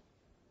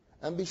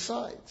 And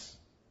besides,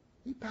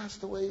 he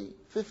passed away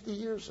 50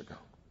 years ago.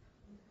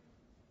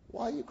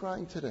 Why are you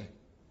crying today?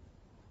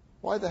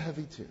 Why the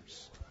heavy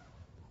tears?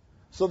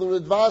 So the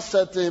Ridva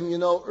said to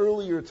him,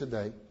 earlier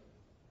today,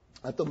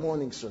 at the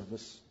morning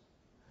service,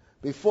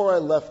 before I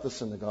left the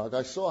synagogue,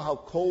 I saw how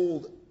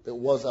cold it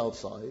was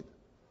outside,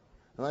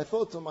 and I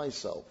thought to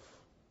myself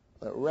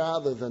that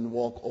rather than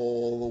walk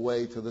all the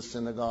way to the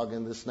synagogue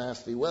in this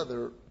nasty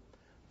weather,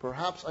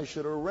 perhaps I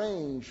should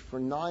arrange for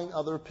 9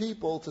 other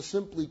people to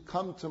simply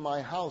come to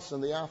my house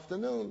in the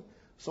afternoon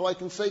so I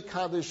can say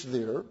Kaddish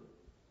there,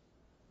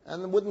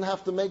 and wouldn't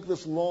have to make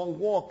this long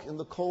walk in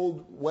the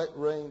cold, wet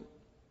rain.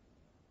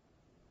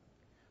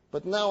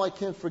 But now I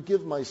can't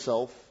forgive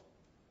myself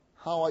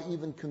how I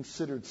even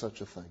considered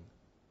such a thing.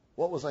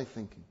 What was I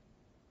thinking?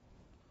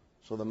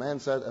 So the man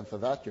said, and for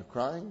that you're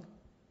crying?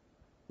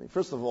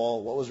 First of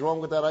all, what was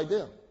wrong with that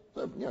idea?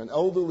 You're an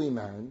elderly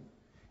man,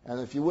 and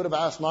if you would have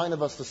asked 9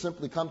 of us to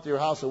simply come to your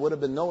house, it would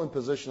have been no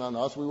imposition on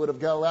us. We would have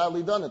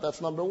gladly done it.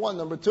 That's number one.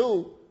 Number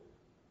two,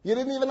 you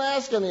didn't even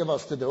ask any of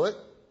us to do it.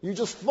 You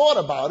just thought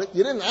about it.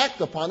 You didn't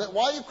act upon it.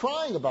 Why are you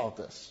crying about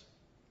this?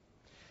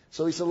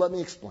 So he said, let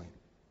me explain.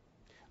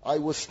 I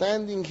was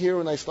standing here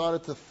and I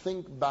started to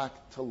think back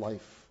to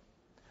life.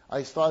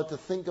 I started to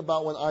think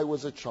about when I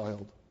was a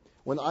child,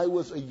 when I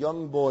was a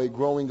young boy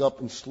growing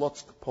up in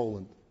Slutsk,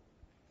 Poland.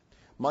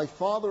 My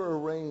father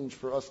arranged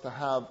for us to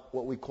have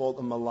what we called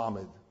a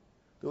malamed.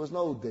 There was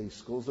no day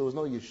schools, there was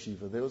no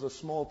yeshiva, there was a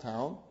small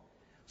town.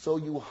 So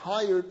you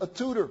hired a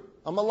tutor,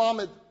 a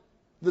malamed.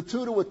 The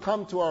tutor would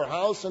come to our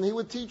house and he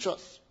would teach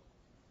us.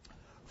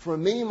 For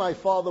me, my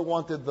father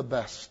wanted the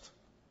best.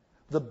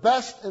 The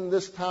best in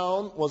this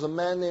town was a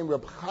man named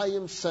Reb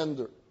Chaim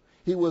Sender.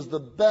 He was the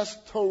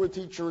best Torah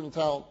teacher in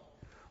town.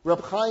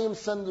 Reb Chaim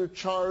Sender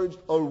charged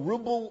a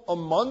ruble a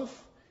month,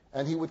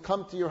 and he would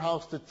come to your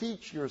house to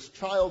teach your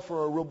child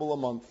for a ruble a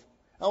month.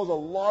 That was a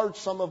large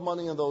sum of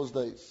money in those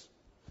days.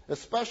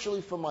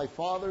 Especially for my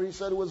father, he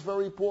said it was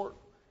very poor.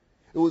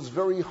 It was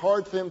very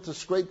hard for him to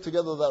scrape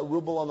together that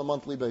ruble on a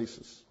monthly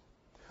basis.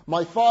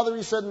 My father,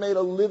 he said, made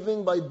a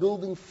living by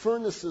building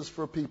furnaces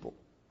for people.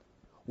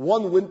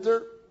 One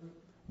winter,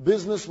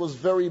 business was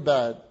very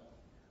bad.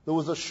 There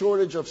was a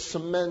shortage of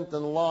cement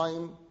and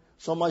lime,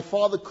 so my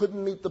father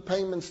couldn't meet the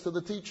payments to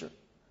the teacher.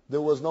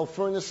 There was no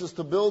furnaces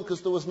to build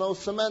because there was no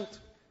cement,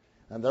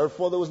 and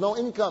therefore there was no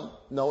income.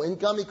 No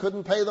income, he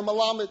couldn't pay the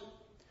malamed.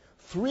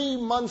 3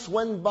 months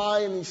went by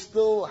and he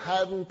still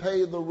hadn't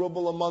paid the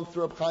ruble a month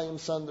to Reb Chaim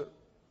Sender.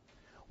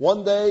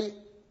 One day,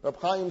 Reb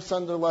Chaim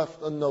Sender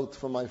left a note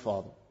for my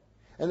father,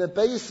 and it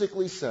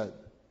basically said,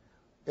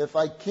 if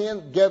I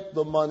can't get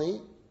the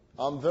money,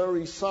 I'm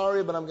very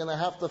sorry, but I'm going to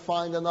have to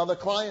find another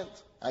client.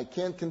 I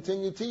can't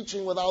continue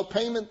teaching without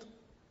payment.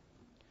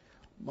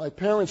 My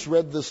parents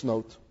read this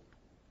note.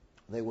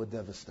 They were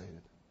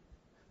devastated.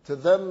 To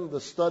them,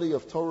 the study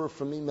of Torah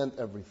for me meant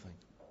everything.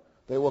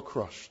 They were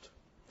crushed.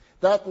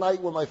 That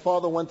night when my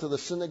father went to the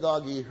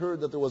synagogue, he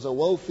heard that there was a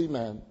wealthy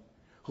man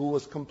who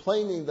was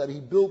complaining that he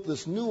built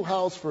this new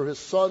house for his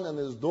son and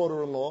his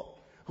daughter-in-law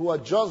who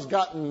had just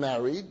gotten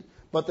married,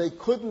 but they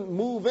couldn't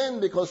move in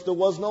because there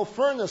was no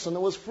furnace and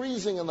it was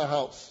freezing in the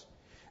house.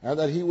 And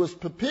that he was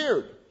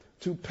prepared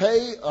to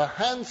pay a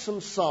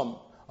handsome sum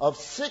of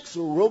 6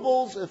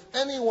 rubles if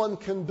anyone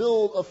can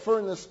build a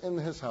furnace in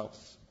his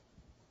house.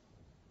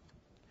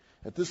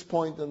 At this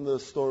point in the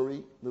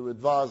story, the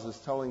Ridvaz is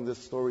telling this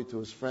story to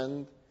his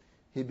friend.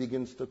 He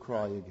begins to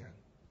cry again.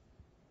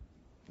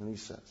 And he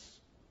says,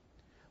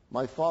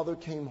 my father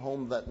came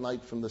home that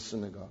night from the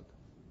synagogue.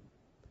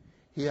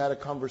 He had a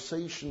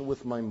conversation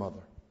with my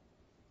mother.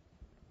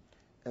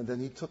 And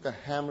then he took a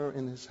hammer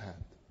in his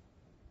hand.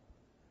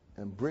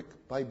 And brick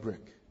by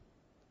brick,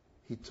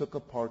 he took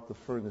apart the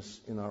furnace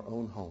in our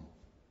own home.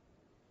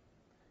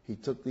 He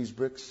took these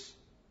bricks,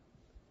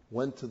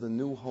 went to the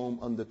new home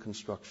under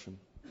construction,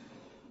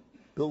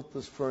 built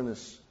this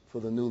furnace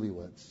for the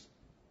newlyweds,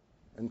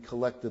 and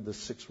collected the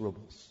 6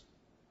 rubles.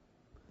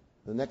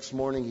 The next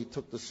morning, he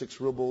took the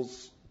 6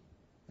 rubles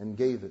and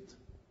gave it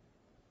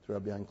to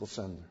Rabbi Yankel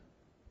Sender,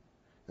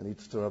 and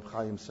to Rabbi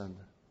Chaim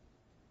Sender.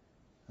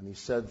 And he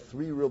said,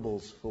 3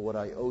 rubles for what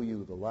I owe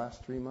you the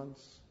last 3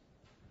 months,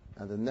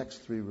 and the next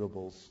 3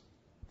 rubles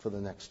for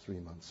the next 3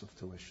 months of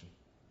tuition.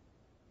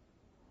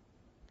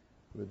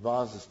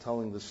 Ridvaz is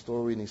telling the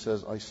story, and he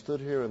says, I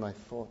stood here and I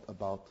thought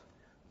about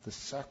the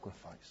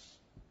sacrifice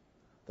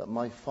that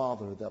my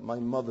father, that my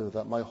mother,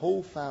 that my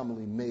whole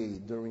family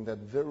made during that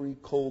very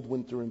cold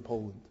winter in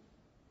Poland.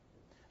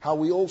 how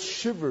we all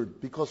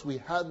shivered because we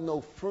had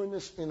no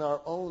furnace in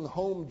our own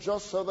home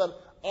just so that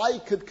I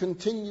could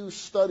continue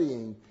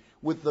studying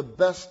with the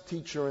best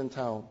teacher in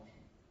town.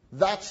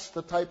 That's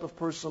the type of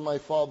person my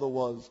father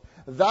was.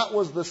 That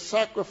was the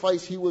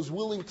sacrifice he was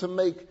willing to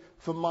make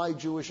for my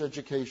Jewish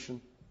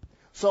education.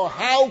 So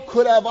how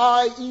could have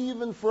I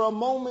even for a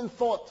moment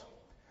thought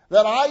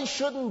that I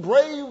shouldn't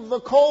brave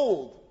the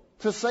cold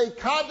to say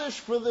Kaddish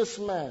for this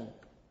man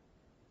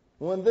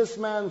when this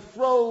man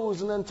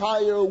froze an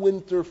entire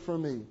winter for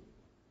me?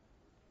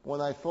 When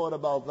I thought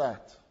about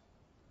that,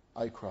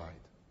 I cried.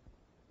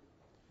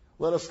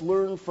 Let us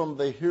learn from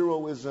the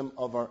heroism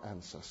of our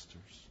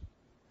ancestors.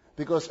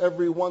 Because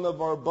every one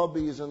of our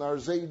bubbies and our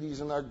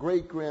zaydis and our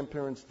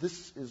great-grandparents,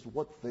 this is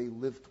what they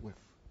lived with.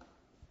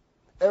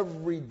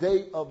 Every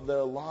day of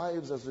their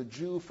lives as a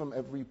Jew, from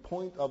every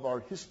point of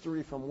our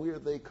history, from where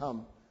they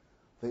come,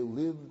 they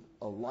lived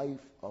a life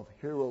of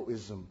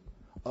heroism,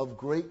 of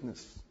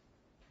greatness,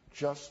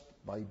 just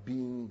by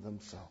being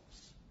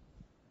themselves.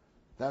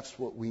 That's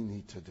what we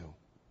need to do.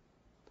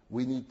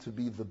 We need to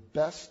be the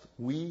best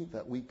we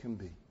that we can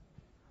be,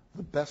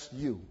 the best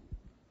you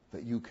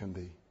that you can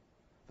be,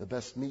 the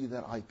best me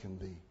that I can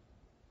be.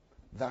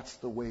 That's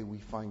the way we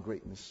find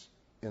greatness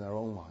in our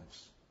own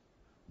lives.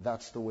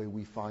 That's the way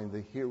we find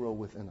the hero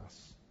within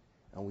us,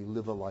 and we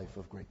live a life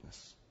of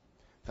greatness.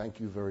 Thank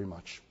you very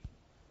much.